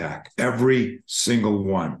before the attack. Every single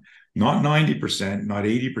one. Not 90%, not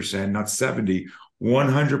 80%, not 70%,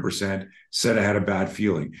 100% said I had a bad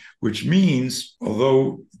feeling, which means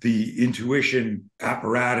although the intuition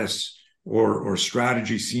apparatus or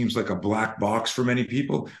strategy seems like a black box for many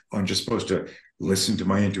people, I'm just supposed to listen to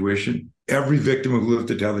my intuition. Every victim who lived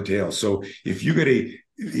to tell the tale. So if you get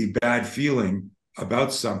a bad feeling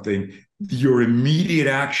about something, your immediate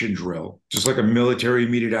action drill, just like a military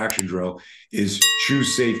immediate action drill, is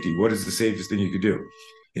choose safety. What is the safest thing you could do?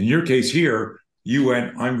 In your case here, you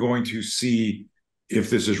went, I'm going to see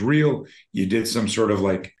if this is real. You did some sort of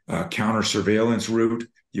like counter surveillance route.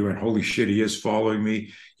 You went, holy shit, he is following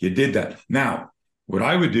me. You did that. Now, what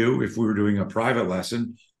I would do if we were doing a private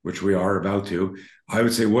lesson, which we are about to, I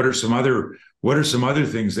would say, what are some other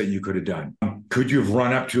things that you could have done? Could you have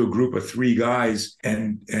run up to a group of 3 guys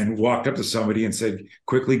and walked up to somebody and said,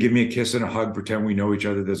 quickly give me a kiss and a hug, pretend we know each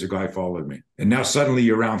other, there's a guy following me. And now suddenly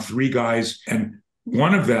you're around 3 guys and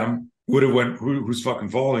one of them would have went, who's fucking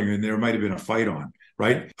following you? And there might have been a fight on,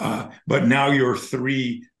 right? But now you're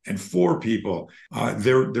 3 and 4 people.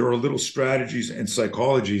 There are little strategies and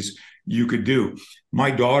psychologies you could do. My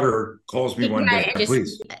daughter calls me one day,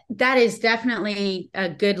 please. That is definitely a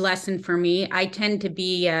good lesson for me. I tend to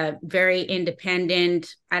be very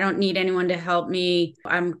independent. I don't need anyone to help me.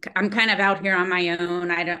 I'm kind of out here on my own.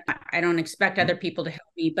 I don't expect other people to help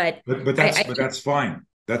me, but that's fine.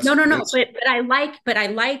 No. But I like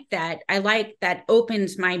that. I like that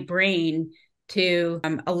opens my brain to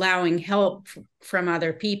allowing help from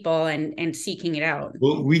other people and seeking it out.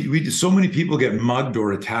 Well, we so many people get mugged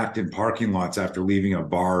or attacked in parking lots after leaving a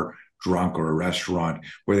bar drunk or a restaurant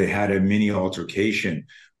where they had a mini altercation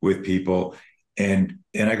with people. And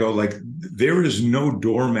I go, like, there is no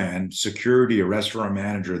doorman, security, or restaurant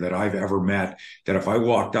manager that I've ever met that if I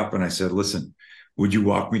walked up and I said, listen, would you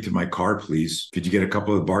walk me to my car, please? Could you get a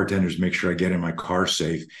couple of bartenders, make sure I get in my car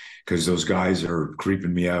safe? Because those guys are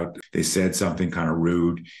creeping me out. They said something kind of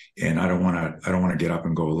rude, and I don't want to get up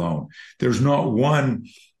and go alone. There's not one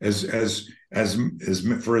as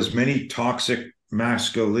for as many toxic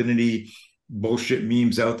masculinity bullshit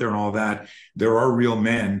memes out there and all that. There are real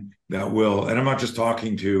men that will, and I'm not just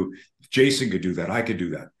talking to Jason could do that. I could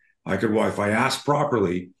do that. Well, if I ask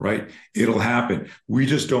properly, right, it'll happen. We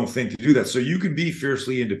just don't think to do that. So you can be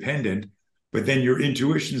fiercely independent, but then your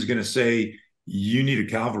intuition is going to say, you need a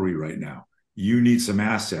cavalry right now. You need some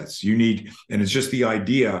assets. And it's just the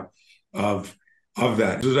idea of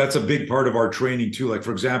that. So that's a big part of our training too. Like,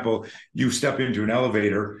 for example, you step into an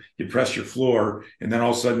elevator, you press your floor, and then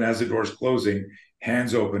all of a sudden, as the door's closing,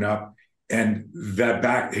 hands open up, and that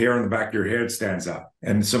back hair on the back of your head stands up.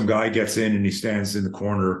 And some guy gets in and he stands in the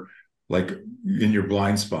corner, like in your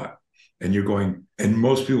blind spot. And you're going, and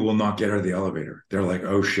most people will not get out of the elevator. They're like,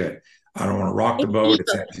 oh shit, I don't want to rock the boat.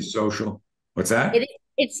 It's antisocial. What's that?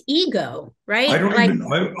 It's ego, right? I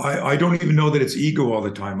don't even know that it's ego all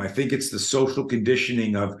the time. I think it's the social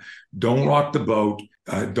conditioning of don't rock the boat,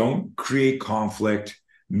 don't create conflict,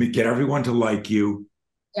 get everyone to like you.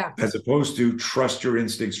 Yeah. As opposed to trust your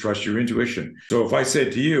instincts, trust your intuition. So if I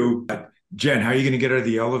said to you, Jen, how are you going to get out of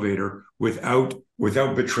the elevator without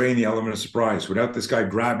betraying the element of surprise, without this guy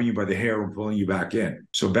grabbing you by the hair and pulling you back in?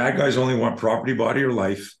 So bad guys only want property, body, or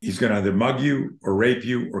life. He's going to either mug you or rape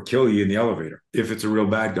you or kill you in the elevator if it's a real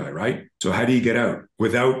bad guy, right? So how do you get out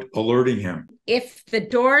without alerting him? If the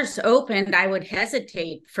doors opened, I would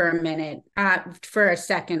hesitate for a minute, for a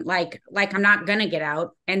second, like I'm not going to get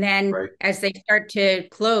out. And then as they start to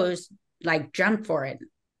close, like jump for it.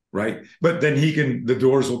 Right. But then the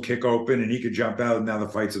doors will kick open and he could jump out and now the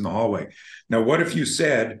fight's in the hallway. Now, what if you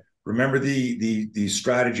said, remember the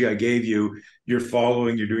strategy I gave you, you're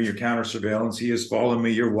doing your counter surveillance. He is following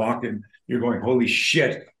me. You're you're going, holy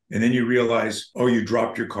shit. And then you realize, oh, you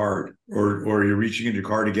dropped your card, or you're reaching into your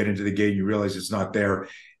car to get into the gate and you realize it's not there.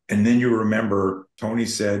 And then you remember, Tony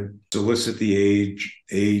said, solicit the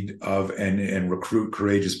aid of and recruit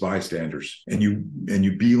courageous bystanders. And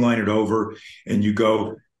you beeline it over and you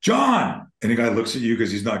go, John. And the guy looks at you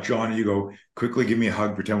because he's not John. And you go, quickly give me a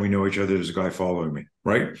hug, pretend we know each other. There's a guy following me,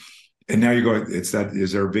 right? And now you go, is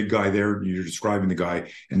there a big guy there? You're describing the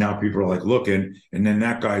guy. And now people are like looking, and then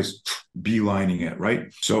that guy's beelining it,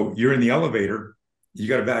 right? So you're in the elevator, you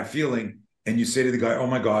got a bad feeling, and you say to the guy, oh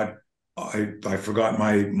my God, I forgot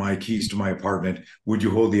my keys to my apartment. Would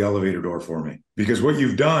you hold the elevator door for me? Because what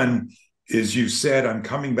you've done is you've said, I'm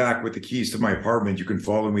coming back with the keys to my apartment. You can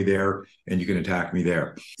follow me there and you can attack me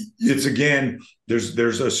there. It's again,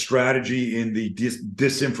 there's a strategy in the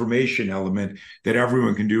disinformation element that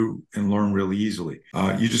everyone can do and learn really easily.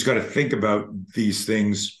 You just got to think about these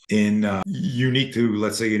things in unique to,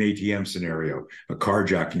 let's say, an ATM scenario, a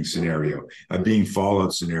carjacking scenario, a being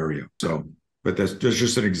followed scenario. So, but that's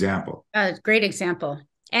just an example. Great example.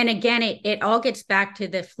 And again, it all gets back to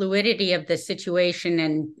the fluidity of the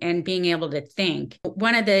situation and being able to think.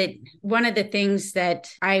 One of the things that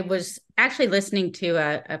I was actually listening to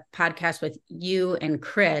a podcast with you and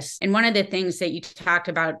Chris, and one of the things that you talked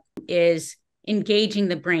about is engaging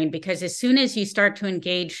the brain, because as soon as you start to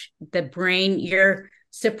engage the brain, you're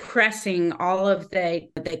suppressing all of the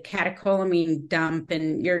catecholamine dump,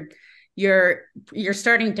 and you're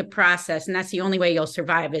starting to process, and that's the only way you'll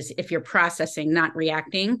survive is if you're processing, not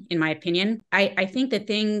reacting, in my opinion. I think the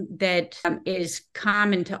thing that is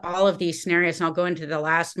common to all of these scenarios, and I'll go into the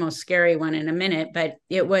last most scary one in a minute, but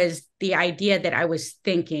it was the idea that I was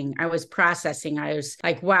thinking, I was processing. I was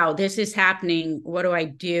like, wow, this is happening. What do I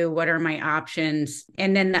do? What are my options?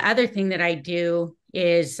 And then the other thing that I do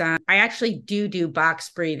is I actually do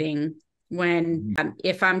box breathing when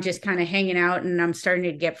if I'm just kind of hanging out and I'm starting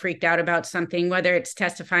to get freaked out about something, whether it's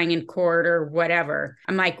testifying in court or whatever.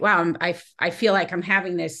 I'm like, wow, I feel like I'm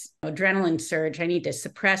having this adrenaline surge. I need to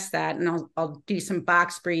suppress that, and I'll do some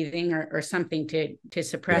box breathing or something to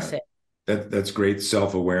suppress it. That's great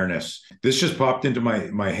self-awareness. This just popped into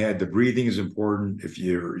my head. The breathing is important. If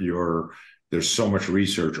there's so much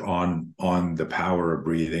research on the power of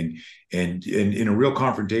breathing, and in a real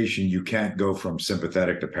confrontation, you can't go from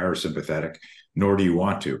sympathetic to parasympathetic, nor do you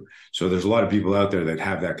want to. So there's a lot of people out there that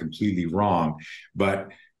have that completely wrong, but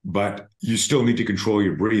you still need to control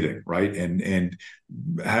your breathing, right? And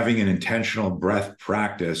having an intentional breath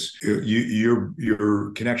practice,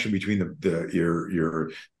 your connection between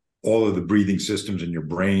your all of the breathing systems in your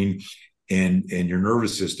brain and your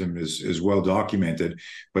nervous system is well documented.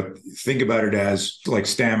 But think about it as like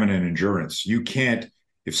stamina and endurance. You can't,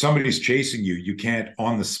 if somebody's chasing you, you can't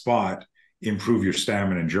on the spot improve your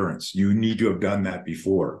stamina and endurance. You need to have done that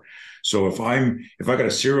before. So if I got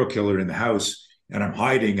a serial killer in the house and I'm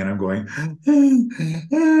hiding and I'm going,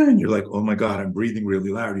 and you're like, oh my God, I'm breathing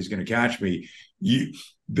really loud, he's going to catch me.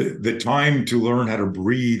 The time to learn how to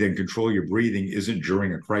breathe and control your breathing isn't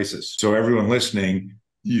during a crisis. So everyone listening,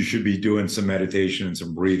 you should be doing some meditation and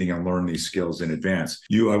some breathing and learn these skills in advance.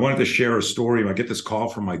 I wanted to share a story. I get this call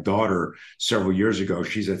from my daughter several years ago.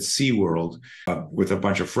 She's at SeaWorld with a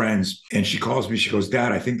bunch of friends. And she calls me. She goes,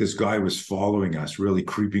 Dad, I think this guy was following us, really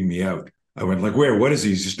creeping me out. I went like, where? What is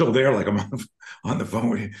he? He's still there? Like, I'm on the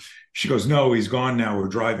phone with you. She goes, no, he's gone now. We're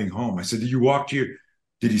driving home. I said,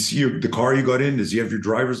 did he see the car you got in? Does he have your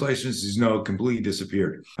driver's license? He's no, completely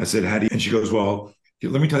disappeared. I said, and she goes, well,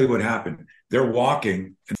 let me tell you what happened. They're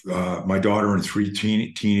walking, my daughter and three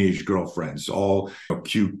teenage girlfriends, all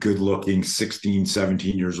cute, good looking, 16,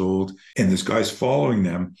 17 years old. And this guy's following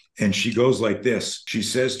them. And she goes like this. She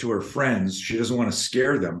says to her friends, she doesn't want to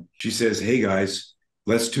scare them. She says, hey guys,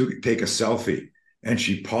 let's take a selfie. And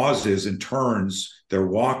she pauses and turns. They're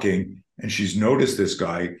walking and she's noticed this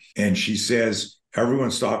guy. And she says,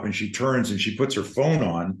 everyone stop. And she turns and she puts her phone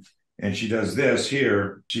on and she does this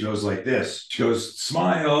here. She goes like this. She goes,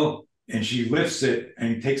 smile. And she lifts it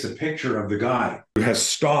and takes a picture of the guy who has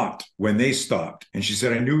stopped when they stopped. And she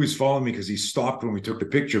said, I knew he was following me because he stopped when we took the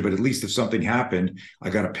picture, but at least if something happened, I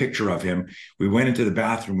got a picture of him. We went into the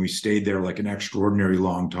bathroom. We stayed there like an extraordinary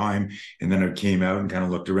long time. And then I came out and kind of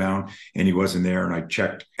looked around and he wasn't there. And I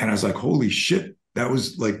checked and I was like, holy shit, that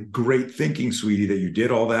was like great thinking, sweetie, that you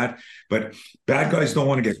did all that. But bad guys don't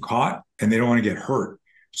want to get caught and they don't want to get hurt.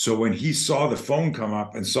 So when he saw the phone come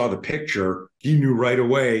up and saw the picture, he knew right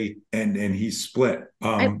away, and he split.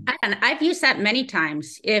 I've used that many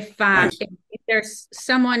times. If there's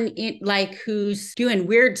someone who's doing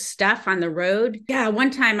weird stuff on the road. Yeah, one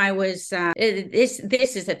time I was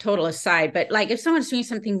this is a total aside, but like if someone's doing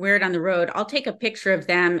something weird on the road, I'll take a picture of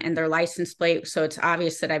them and their license plate, so it's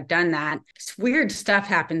obvious that I've done that. Weird stuff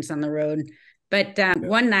happens on the road. But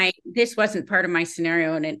one night, this wasn't part of my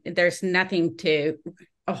scenario, and there's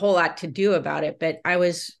a whole lot to do about it. But I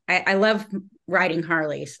love riding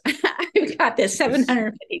Harleys. I've got this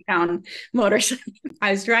 750-pound motorcycle.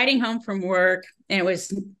 I was riding home from work, and it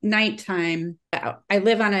was nighttime. I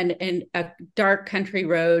live on a dark country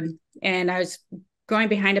road, and I was going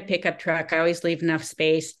behind a pickup truck. I always leave enough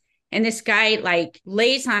space. And this guy like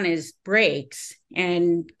lays on his brakes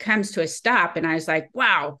and comes to a stop. And I was like,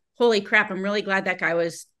 wow, holy crap. I'm really glad that guy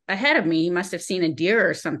was ahead of me. He must have seen a deer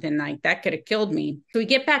or something, like that could have killed me. So we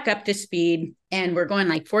get back up to speed, and we're going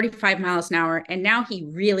like 45 miles an hour. And now he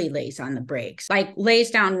really lays on the brakes, like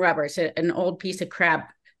lays down rubber. It's an old piece of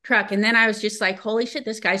crap truck. And then I was just like, holy shit,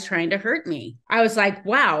 this guy's trying to hurt me. I was like,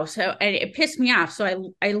 wow. So it pissed me off.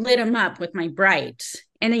 So I lit him up with my brights.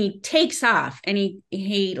 And then he takes off, and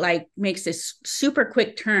he like makes this super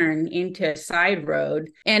quick turn into a side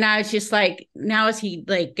road. And I was just like, now is he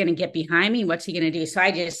like going to get behind me? What's he going to do? So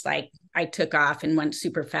I took off and went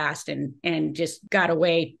super fast and just got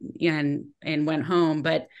away and went home.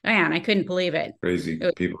 But man, I couldn't believe it. Crazy.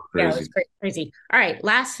 People are crazy. Yeah, it was crazy. All right.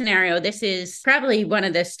 Last scenario. This is probably one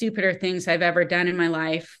of the stupider things I've ever done in my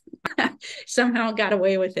life. Somehow got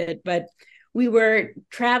away with it. But we were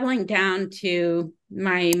traveling down to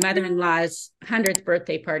my mother-in-law's 100th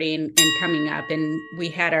birthday party and coming up. And we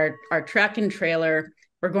had our truck and trailer.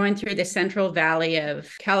 We're going through the Central Valley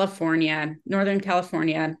of California, Northern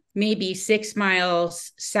California, maybe 6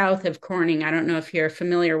 miles south of Corning. I don't know if you're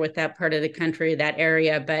familiar with that part of the country, that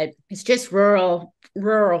area, but it's just rural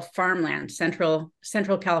farmland, Central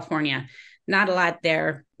California. Not a lot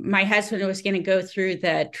there. My husband was going to go through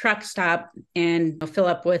the truck stop and fill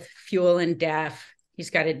up with fuel and DEF. He's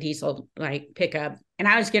got a diesel like pickup. And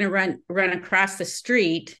I was going to run across the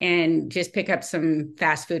street and just pick up some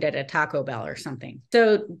fast food at a Taco Bell or something.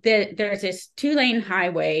 So there's this 2-lane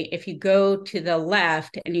highway. If you go to the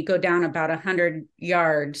left and you go down about 100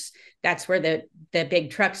 yards, that's where the big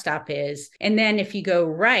truck stop is. And then if you go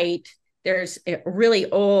right, there's a really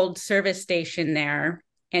old service station there.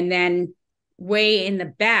 And then way in the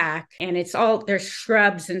back, and there's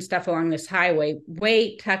shrubs and stuff along this highway.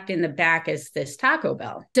 Way tucked in the back is this Taco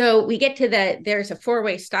Bell. So we get to there's a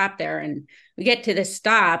 4-way stop there, and we get to the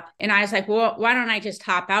stop, and I was like, well, why don't I just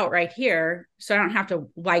hop out right here so I don't have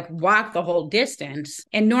to like walk the whole distance?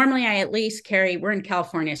 And normally I at least we're in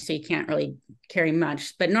California, so you can't really carry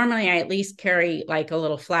much, but normally I at least carry like a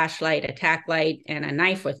little flashlight, a tack light, and a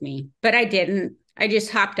knife with me. But I didn't. I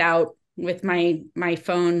just hopped out with my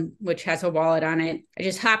phone, which has a wallet on it. I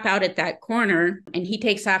just hop out at that corner, and he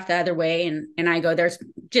takes off the other way. And I go, there's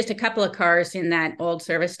just a couple of cars in that old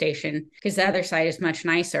service station because the other side is much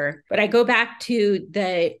nicer. But I go back to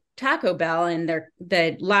the Taco Bell, and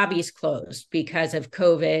the lobby's closed because of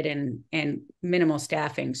COVID and minimal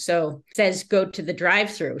staffing. So it says go to the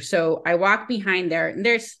drive-through. So I walk behind there, and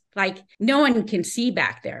there's like no one can see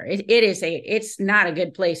back there. It's not a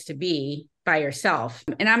good place to be by yourself.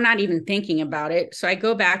 And I'm not even thinking about it. So I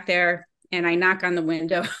go back there and I knock on the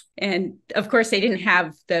window. And of course, they didn't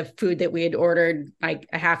have the food that we had ordered like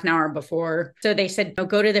a half an hour before. So they said, no,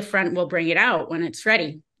 go to the front. We'll bring it out when it's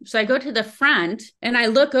ready. So I go to the front and I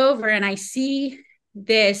look over and I see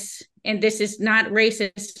this, and this is not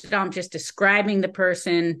racist. I'm just describing the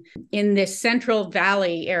person in this Central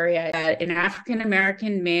Valley area, an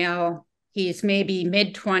African-American male. He's maybe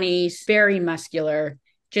mid-20s, very muscular,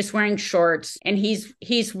 just wearing shorts, and he's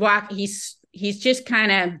just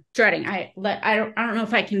kind of strutting. I don't know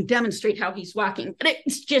if I can demonstrate how he's walking, but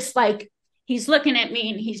it's just like he's looking at me,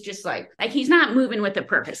 and he's just like he's not moving with a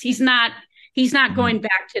purpose. He's not going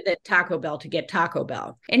back to the Taco Bell to get Taco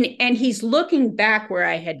Bell. And he's looking back where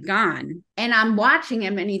I had gone, and I'm watching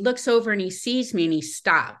him, and he looks over and he sees me, and he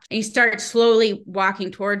stops. And he starts slowly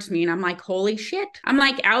walking towards me, and I'm like, holy shit. I'm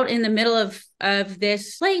like out in the middle of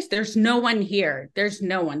this place. There's no one here. There's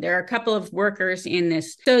no one. There are a couple of workers in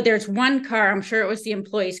this. So there's one car. I'm sure it was the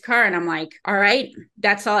employee's car. And I'm like, all right,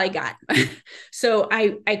 that's all I got. So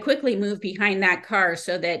I quickly move behind that car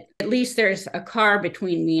so that at least there's a car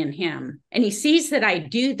between me and him. And he sees that I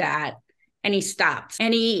do that, and he stops,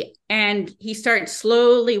 and he starts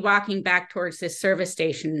slowly walking back towards this service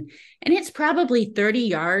station. And it's probably 30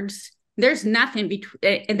 yards There's nothing between,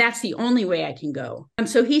 and that's the only way I can go.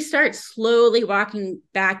 So he starts slowly walking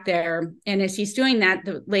back there. And as he's doing that,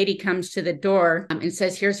 the lady comes to the door and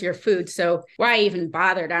says, here's your food. So why I even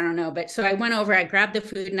bothered, I don't know. But so I went over, I grabbed the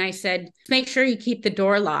food and I said, make sure you keep the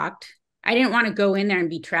door locked. I didn't want to go in there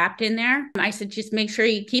and be trapped in there. I said, just make sure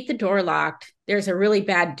you keep the door locked. There's a really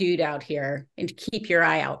bad dude out here and keep your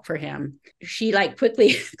eye out for him. She like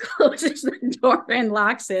quickly closes the door and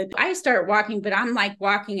locks it. I start walking, but I'm like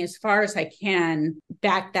walking as far as I can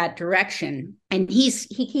back that direction. And he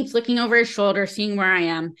keeps looking over his shoulder, seeing where I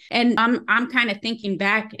am. And I'm kind of thinking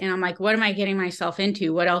back and I'm like, what am I getting myself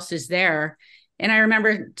into? What else is there? And I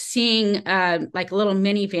remember seeing like a little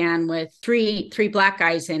minivan with three black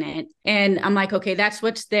guys in it. And I'm like, okay, that's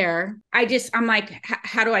what's there. I'm like,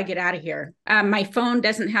 how do I get out of here? My phone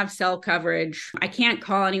doesn't have cell coverage. I can't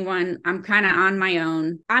call anyone. I'm kind of on my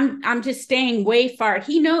own. I'm just staying way far.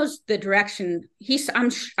 He knows the direction.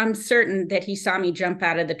 I'm certain that he saw me jump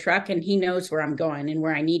out of the truck and he knows where I'm going and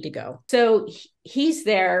where I need to go. So he's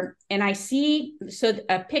there and I see, so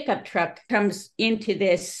a pickup truck comes into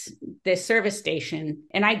this service station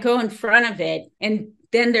and I go in front of it and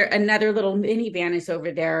then another little minivan is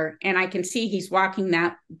over there and I can see he's walking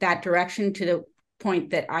that direction to the point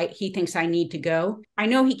that he thinks I need to go. I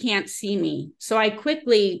know he can't see me. So I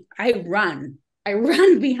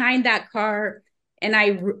run behind that car and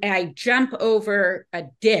I jump over a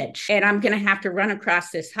ditch and I'm going to have to run across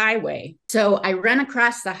this highway. So I run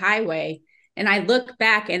across the highway and I look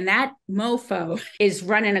back and that mofo is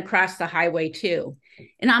running across the highway too.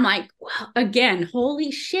 And I'm like, well, again,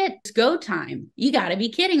 holy shit, it's go time. You got to be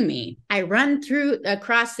kidding me. I run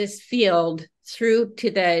across this field through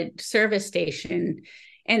to the service station.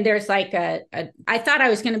 And there's like I thought I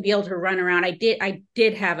was going to be able to run around. I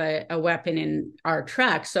did have a weapon in our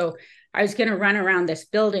truck. So I was going to run around this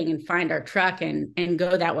building and find our truck and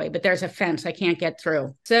go that way. But there's a fence. I can't get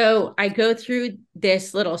through. So I go through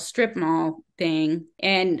this little strip mall thing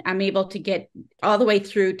and I'm able to get all the way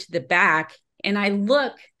through to the back. And I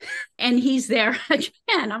look and he's there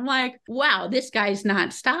again. I'm like, wow, this guy's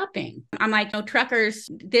not stopping. I'm like, no, truckers.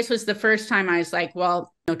 This was the first time I was like,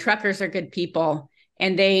 well, no, truckers are good people.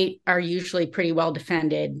 And they are usually pretty well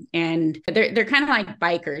defended. And they're kind of like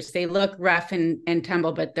bikers. They look rough and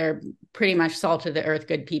tumble, but they're pretty much salt of the earth,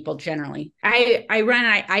 good people generally. I run,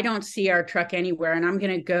 I don't see our truck anywhere. And I'm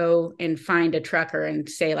going to go and find a trucker and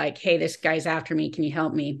say like, hey, this guy's after me. Can you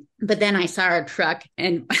help me? But then I saw our truck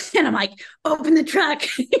and I'm like, open the truck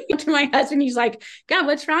to my husband. He's like, God,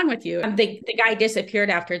 what's wrong with you? The guy disappeared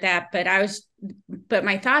after that. But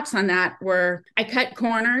my thoughts on that were I cut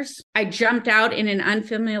corners. I jumped out in an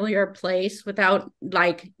unfamiliar place without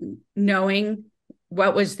like knowing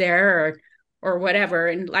what was there or whatever.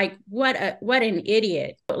 And like, what an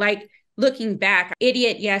idiot. Like looking back,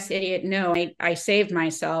 idiot, yes, idiot, no. I saved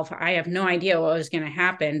myself. I have no idea what was going to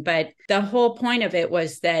happen. But the whole point of it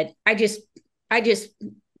was that I just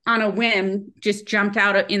on a whim, just jumped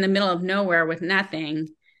out in the middle of nowhere with nothing,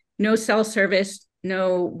 no cell service,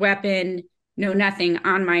 no weapon, no nothing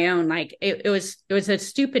on my own. Like it was a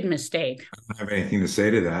stupid mistake. I don't have anything to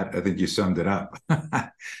say to that. I think you summed it up.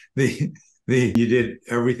 You did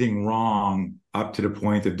everything wrong up to the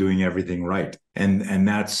point of doing everything right. And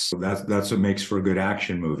that's what makes for a good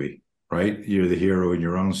action movie, right? You're the hero in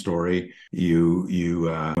your own story.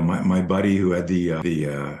 My buddy who had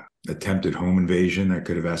the attempted home invasion that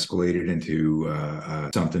could have escalated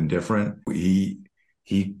into something different.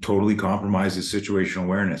 He totally compromised his situational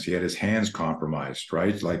awareness. He had his hands compromised,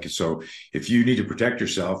 right? Like, so if you need to protect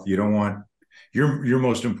yourself, you don't want your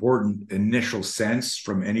most important initial sense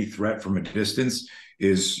from any threat from a distance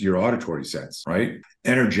is your auditory sense, right?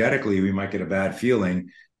 Energetically, we might get a bad feeling,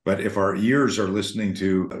 but if our ears are listening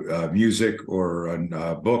to music or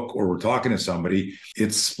a book or we're talking to somebody,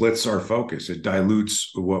 it splits our focus. It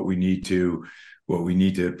dilutes what we need to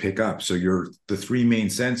pick up. So the three main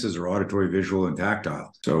senses are auditory, visual, and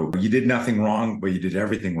tactile. So you did nothing wrong, but you did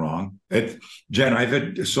everything wrong. Jenn, I've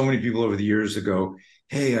had so many people over the years that go,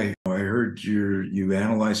 hey, I heard you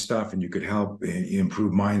analyze stuff and you could help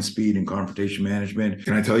improve mind speed and confrontation management.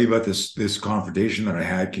 Can I tell you about this confrontation that I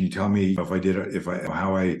had? Can you tell me how I did it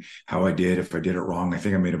wrong? I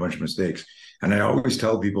think I made a bunch of mistakes. And I always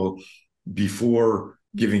tell people before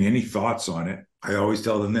giving any thoughts on it, I always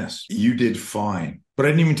tell them this: you did fine, but I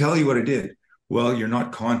didn't even tell you what I did. Well, you're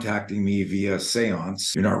not contacting me via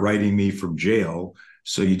seance. You're not writing me from jail.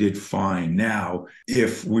 So you did fine. Now,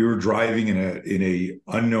 if we were driving in a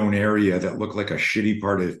unknown area that looked like a shitty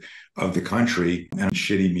part of the country, and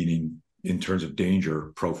shitty meaning in terms of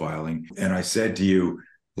danger profiling, and I said to you,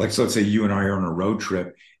 like, so let's say you and I are on a road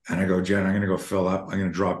trip, And I go, Jen, I'm going to go fill up. I'm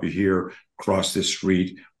going to drop you here, cross this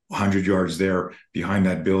street. 100 yards there behind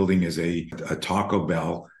that building is a Taco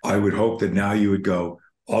Bell. I would hope that now you would go,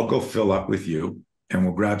 I'll go fill up with you and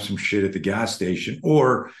we'll grab some shit at the gas station.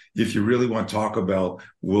 Or if you really want Taco Bell,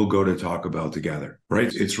 we'll go to Taco Bell together,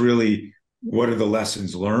 right? It's really, what are the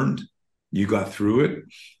lessons learned? You got through it.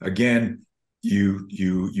 Again,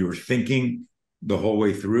 you're thinking the whole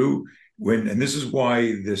way through. And this is why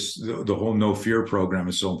the whole no fear program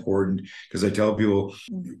is so important, because I tell people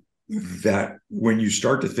that when you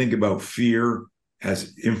start to think about fear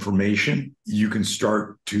as information, you can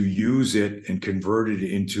start to use it and convert it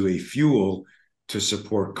into a fuel to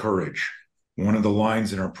support courage. One of the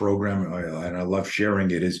lines in our program, and I love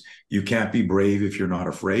sharing it, is you can't be brave if you're not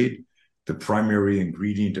afraid. The primary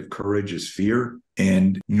ingredient of courage is fear.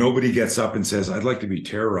 And nobody gets up and says, I'd like to be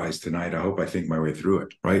terrorized tonight. I hope I think my way through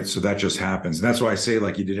it. Right. So that just happens. And that's why I say,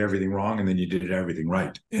 like, you did everything wrong and then you did everything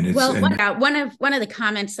right. And it's one of the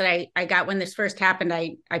comments that I got when this first happened,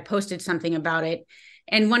 I posted something about it.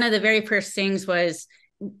 And one of the very first things was,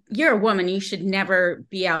 you're a woman, you should never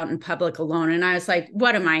be out in public alone. And I was like,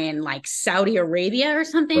 what am I in, like, Saudi Arabia or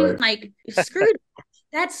something? Right. Like, screwed.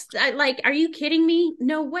 That's like, are you kidding me?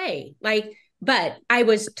 No way. Like, but I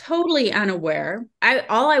was totally unaware.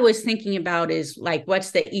 All I was thinking about is, like,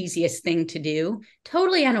 what's the easiest thing to do?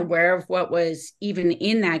 Totally unaware of what was even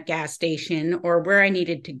in that gas station or where I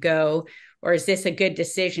needed to go. Or is this a good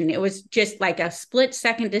decision? It was just like a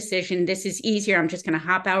split-second decision. This is easier. I'm just going to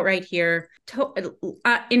hop out right here.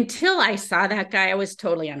 Until I saw that guy, I was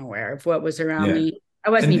totally unaware of what was around me. I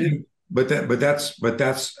wasn't even. But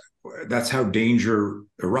that's how danger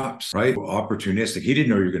erupts, right? Opportunistic. He didn't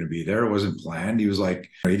know you were going to be there. It wasn't planned. He was like,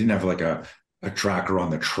 he didn't have like a tracker on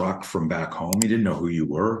the truck from back home. He didn't know who you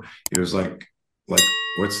were. It was like,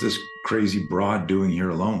 what's this crazy broad doing here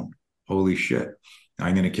alone? Holy shit.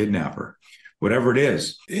 I'm going to kidnap her. Whatever it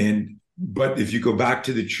is. But if you go back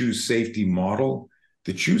to the choose safety model,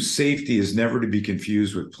 the choose safety is never to be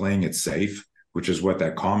confused with playing it safe, which is what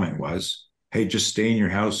that comment was. Hey, just stay in your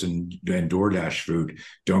house and DoorDash food.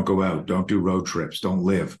 Don't go out. Don't do road trips. Don't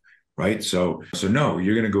live. Right. So no,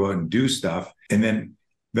 you're going to go out and do stuff. And then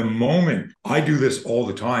the moment I do this all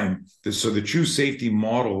the time, so the choose safety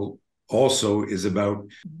model also is about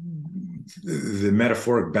the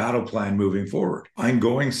metaphoric battle plan moving forward. I'm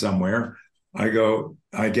going somewhere. I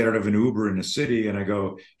get out of an Uber in a city and I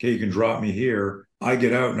go, okay, you can drop me here. I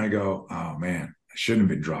get out and I go, oh man, I shouldn't have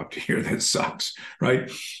been dropped here. That sucks.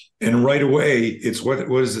 Right. And right away, it's what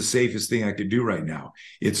is the safest thing I could do right now?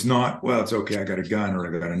 It's not, well, it's okay, I got a gun or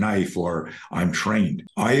I got a knife or I'm trained.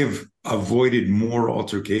 I have avoided more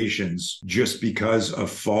altercations just because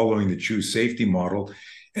of following the choose safety model.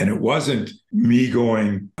 And it wasn't me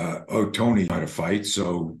going, oh, Tony, how to fight,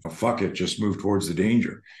 so fuck it, just move towards the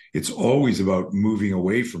danger. It's always about moving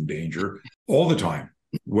away from danger all the time.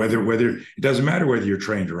 Whether it doesn't matter whether you're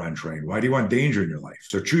trained or untrained. Why do you want danger in your life?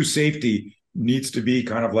 So choose safety needs to be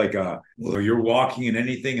kind of like you're walking in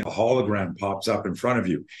anything, a hologram pops up in front of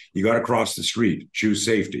you. You got to cross the street, choose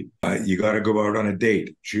safety. You got to go out on a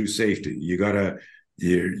date, choose safety. You got to,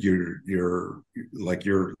 you're like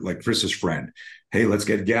Chris's friend. Hey, let's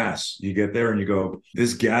get gas. You get there and you go,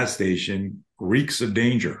 this gas station reeks of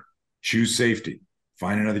danger. Choose safety.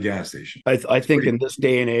 Find another gas station. I think in this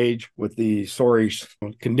day and age, with the sorry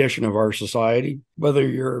condition of our society, whether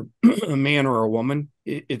you're a man or a woman,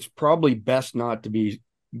 it's probably best not to be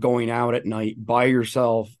going out at night by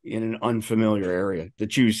yourself in an unfamiliar area. The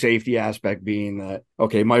choose safety aspect being that,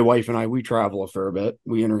 okay, my wife and I, we travel a fair bit.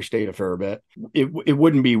 We interstate a fair bit. It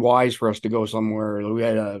wouldn't be wise for us to go somewhere. We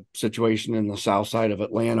had a situation in the south side of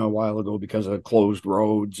Atlanta a while ago because of closed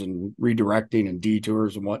roads and redirecting and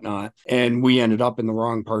detours and whatnot. And we ended up in the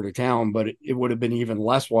wrong part of town, but it would have been even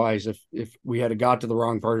less wise if we had got to the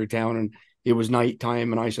wrong part of town and it was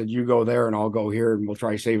nighttime and I said, you go there and I'll go here and we'll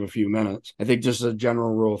try to save a few minutes. I think just as a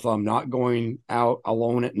general rule of thumb, not going out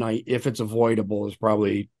alone at night, if it's avoidable, is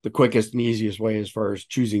probably the quickest and easiest way as far as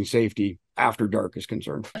choosing safety after dark is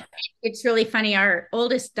concerned. It's really funny. Our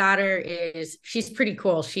oldest daughter she's pretty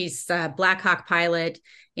cool. She's a Black Hawk pilot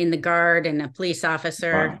in the Guard and a police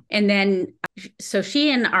officer. Wow. And then, so she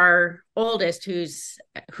and our oldest, who's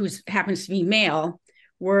happens to be male,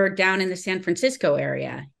 were down in the San Francisco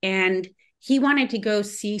area. And he wanted to go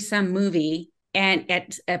see some movie and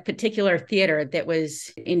at a particular theater that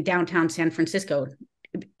was in downtown San Francisco.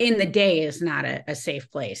 In the day is not a safe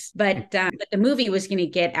place, but the movie was going to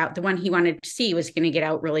get out. The one he wanted to see was going to get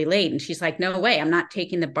out really late. And she's like, no way, I'm not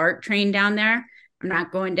taking the BART train down there. I'm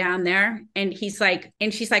not going down there. And she's like,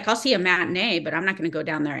 I'll see a matinee, but I'm not going to go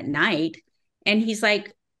down there at night. And he's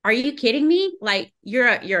like, are you kidding me? Like, you're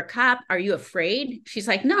a cop. Are you afraid? She's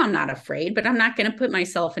like, no, I'm not afraid, but I'm not going to put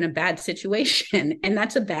myself in a bad situation. And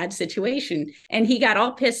that's a bad situation. And he got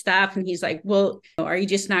all pissed off and he's like, well, are you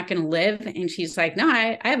just not going to live? And she's like, no,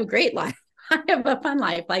 I have a great life. I have a fun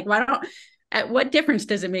life. Like, what difference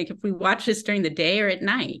does it make if we watch this during the day or at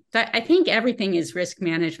night? So I think everything is risk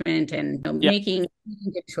management and making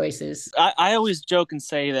good choices. I always joke and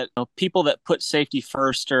say that people that put safety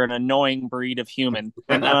first are an annoying breed of human.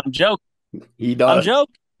 And I'm joking. He does. I'm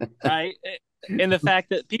joking, right? And the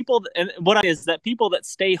fact that people that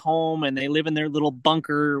stay home and they live in their little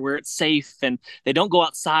bunker where it's safe and they don't go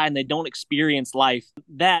outside and they don't experience life,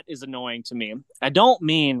 that is annoying to me. I don't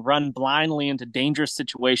mean run blindly into dangerous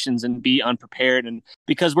situations and be unprepared, and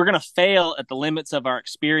because we're going to fail at the limits of our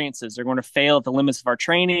experiences. They're going to fail at the limits of our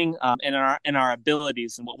training and our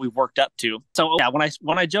abilities and what we've worked up to. So yeah,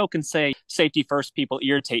 when I joke and say safety first, people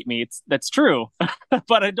irritate me. That's true,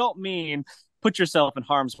 but I don't mean put yourself in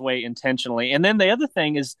harm's way intentionally. And then the other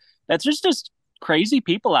thing is that there's just crazy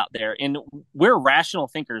people out there, and we're rational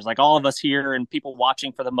thinkers, like all of us here and people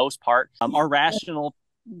watching for the most part are rational,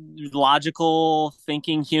 logical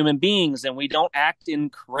thinking human beings, and we don't act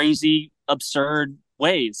in crazy, absurd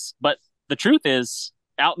ways. But the truth is,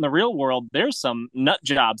 out in the real world, there's some nut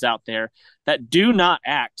jobs out there that do not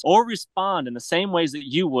act or respond in the same ways that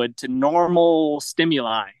you would to normal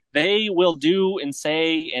stimuli. They will do and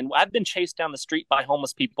say, and I've been chased down the street by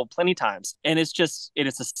homeless people plenty times. And it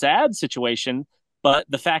is a sad situation, but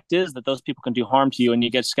the fact is that those people can do harm to you, and you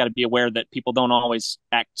just got to be aware that people don't always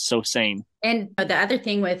act so sane. And the other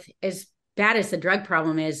thing with as bad as the drug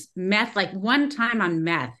problem is, meth, like one time on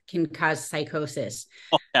meth can cause psychosis.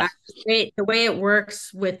 Oh, yeah. The way it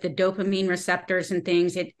works with the dopamine receptors and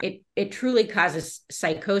things, it truly causes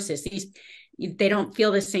psychosis. They don't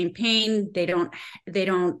feel the same pain. They're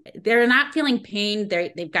not feeling pain.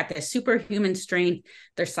 They've got this superhuman strength.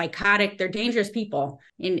 They're psychotic. They're dangerous people.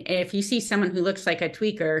 And if you see someone who looks like a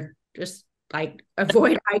tweaker, just like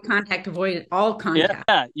avoid eye contact, avoid all contact.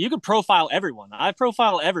 Yeah, you can profile everyone. I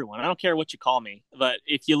profile everyone. I don't care what you call me. But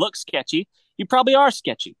if you look sketchy, you probably are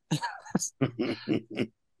sketchy.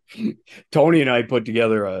 Tony and I put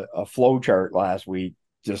together a flow chart last week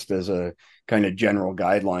just as a kind of general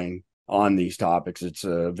guideline on these topics. It's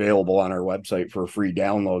available on our website for a free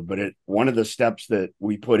download, but one of the steps that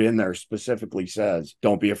we put in there specifically says,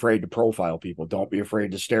 don't be afraid to profile people. Don't be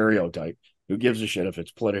afraid to stereotype. Who gives a shit if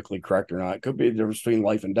it's politically correct or not? It could be the difference between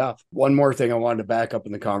life and death. One more thing I wanted to back up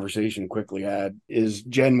in the conversation quickly add is,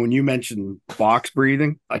 Jen, when you mentioned box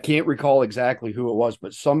breathing, I can't recall exactly who it was,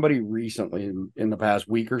 but somebody recently in the past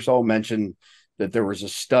week or so mentioned that there was a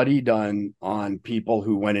study done on people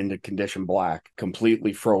who went into condition black,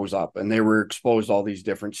 completely froze up, and they were exposed to all these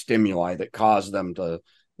different stimuli that caused them to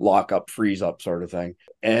lock up, freeze up, sort of thing.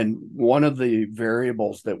 And one of the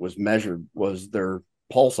variables that was measured was their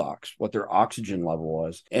pulse ox, what their oxygen level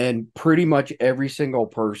was. And pretty much every single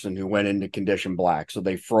person who went into condition black, so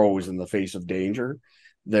they froze in the face of danger,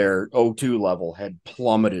 their O2 level had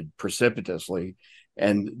plummeted precipitously.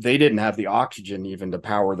 And they didn't have the oxygen even to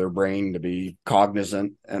power their brain to be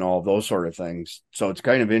cognizant and all those sort of things. So it's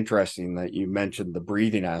kind of interesting that you mentioned the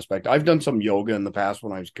breathing aspect. I've done some yoga in the past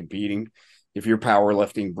when I was competing. If you're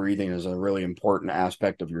powerlifting, breathing is a really important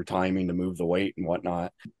aspect of your timing to move the weight and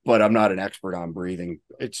whatnot. But I'm not an expert on breathing.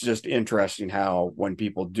 It's just interesting how when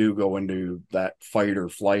people do go into that fight or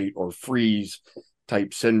flight or freeze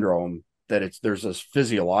type syndrome, that there's this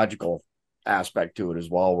physiological aspect to it as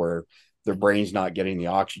well, where their brain's not getting the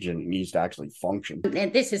oxygen it needs to actually function.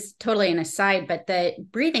 And this is totally an aside, but the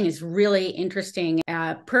breathing is really interesting.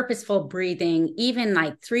 Purposeful breathing, even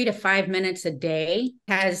like 3 to 5 minutes a day,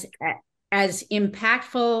 has as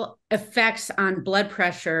impactful effects on blood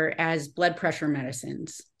pressure as blood pressure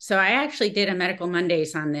medicines. So I actually did a Medical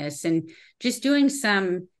Mondays on this, and just doing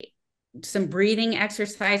some breathing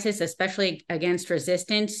exercises, especially against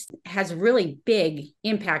resistance, has really big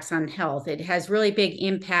impacts on health. It has really big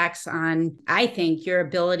impacts on, I think, your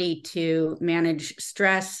ability to manage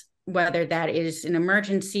stress, whether that is an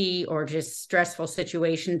emergency or just stressful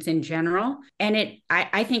situations in general. And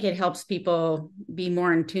I think it helps people be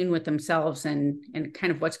more in tune with themselves and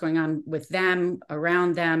kind of what's going on with them,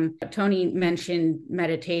 around them. Tony mentioned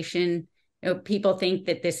meditation. People think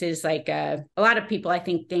that this is like a lot of people, I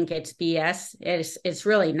think it's BS. It's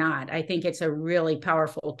really not. I think it's a really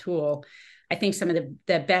powerful tool. I think some of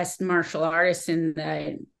the best martial artists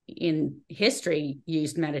in history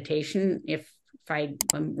used meditation, if I'm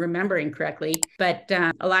remembering correctly. But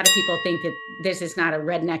a lot of people think that this is not a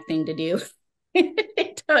redneck thing to do.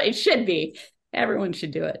 It should be. Everyone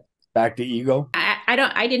should do it. Back to ego. I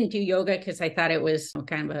I didn't do yoga because I thought it was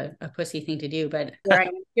kind of a pussy thing to do, but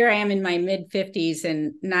here I am in my mid 50s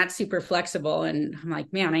and not super flexible. And I'm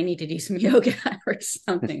like, man, I need to do some yoga or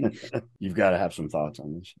something. You've got to have some thoughts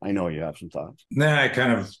on this. I know you have some thoughts. Nah, I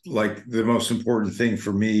kind of like the most important thing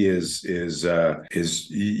for me is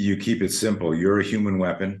you keep it simple. You're a human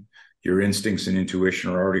weapon. Your instincts and intuition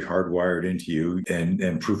are already hardwired into you.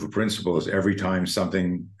 And proof of principle is every time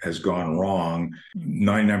something has gone wrong,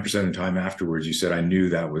 99% of the time afterwards, you said, I knew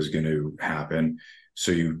that was going to happen.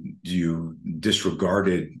 So you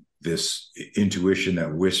disregarded this intuition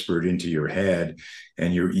that whispered into your head,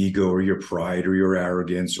 and your ego or your pride or your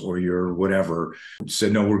arrogance or your whatever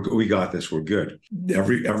said, no, we got this, we're good.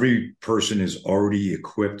 Every person is already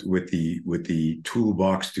equipped with the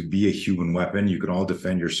toolbox to be a human weapon. You can all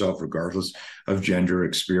defend yourself regardless of gender,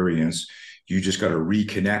 experience. You just got to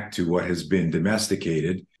reconnect to what has been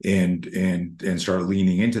domesticated and start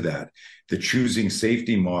leaning into that. The choosing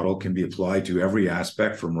safety model can be applied to every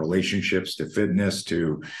aspect, from relationships to fitness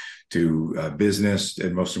to business,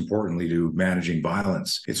 and most importantly, to managing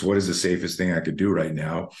violence. It's what is the safest thing I could do right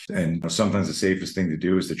now? And sometimes the safest thing to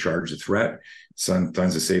do is to charge the threat.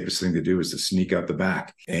 Sometimes the safest thing to do is to sneak out the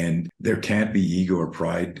back. And there can't be ego or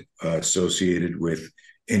pride associated with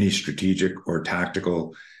any strategic or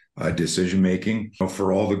tactical decision-making.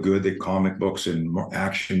 For all the good that comic books and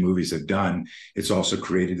action movies have done, it's also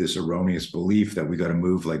created this erroneous belief that we got to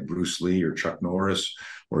move like Bruce Lee or Chuck Norris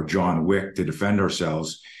or John Wick to defend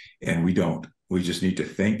ourselves. And we don't. We just need to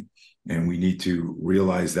think, and we need to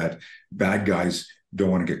realize that bad guys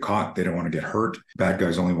don't want to get caught. They don't want to get hurt. Bad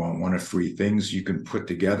guys only want one of three things. You can put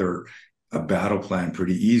together a battle plan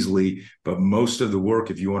pretty easily, but most of the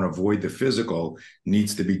work, if you want to avoid the physical,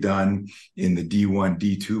 needs to be done in the D1,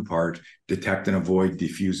 D2 part: detect and avoid,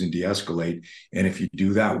 diffuse and de-escalate. And if you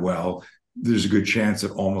do that well, there's a good chance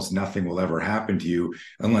that almost nothing will ever happen to you,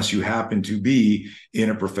 unless you happen to be in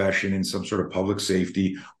a profession, in some sort of public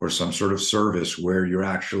safety or some sort of service where you're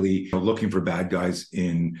actually looking for bad guys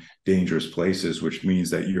in dangerous places, which means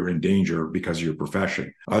that you're in danger because of your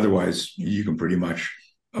profession. Otherwise, you can pretty much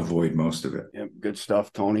avoid most of it. Yeah, good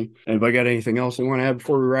stuff, Tony. Anybody got anything else they want to add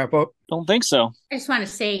before we wrap up? Don't think so. I just want to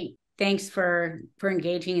say thanks for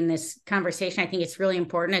engaging in this conversation. I think it's really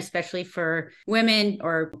important, especially for women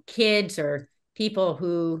or kids or people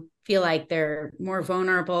who feel like they're more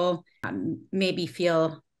vulnerable, maybe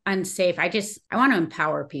feel unsafe. I want to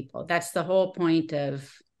empower people. That's the whole point of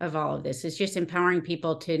all of this, is just empowering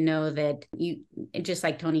people to know that you, just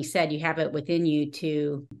like Tony said, you have it within you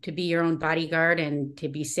to be your own bodyguard and to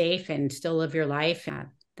be safe and still live your life.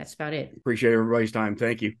 That's about it. Appreciate everybody's time.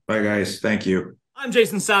 Thank you. Bye, guys. Thank you. I'm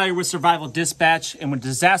Jason Salyer with Survival Dispatch, and when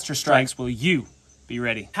disaster strikes, will you be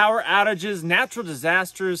ready? Power outages, natural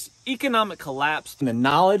disasters, economic collapse, and the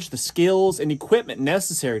knowledge, the skills, and equipment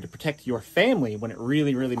necessary to protect your family when it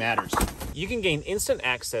really, really matters. You can gain instant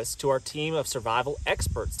access to our team of survival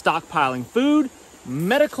experts, stockpiling food,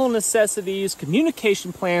 medical necessities,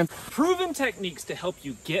 communication plans, proven techniques to help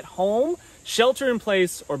you get home, shelter in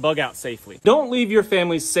place, or bug out safely. Don't leave your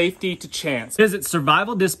family's safety to chance. Visit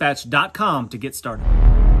survivaldispatch.com to get started.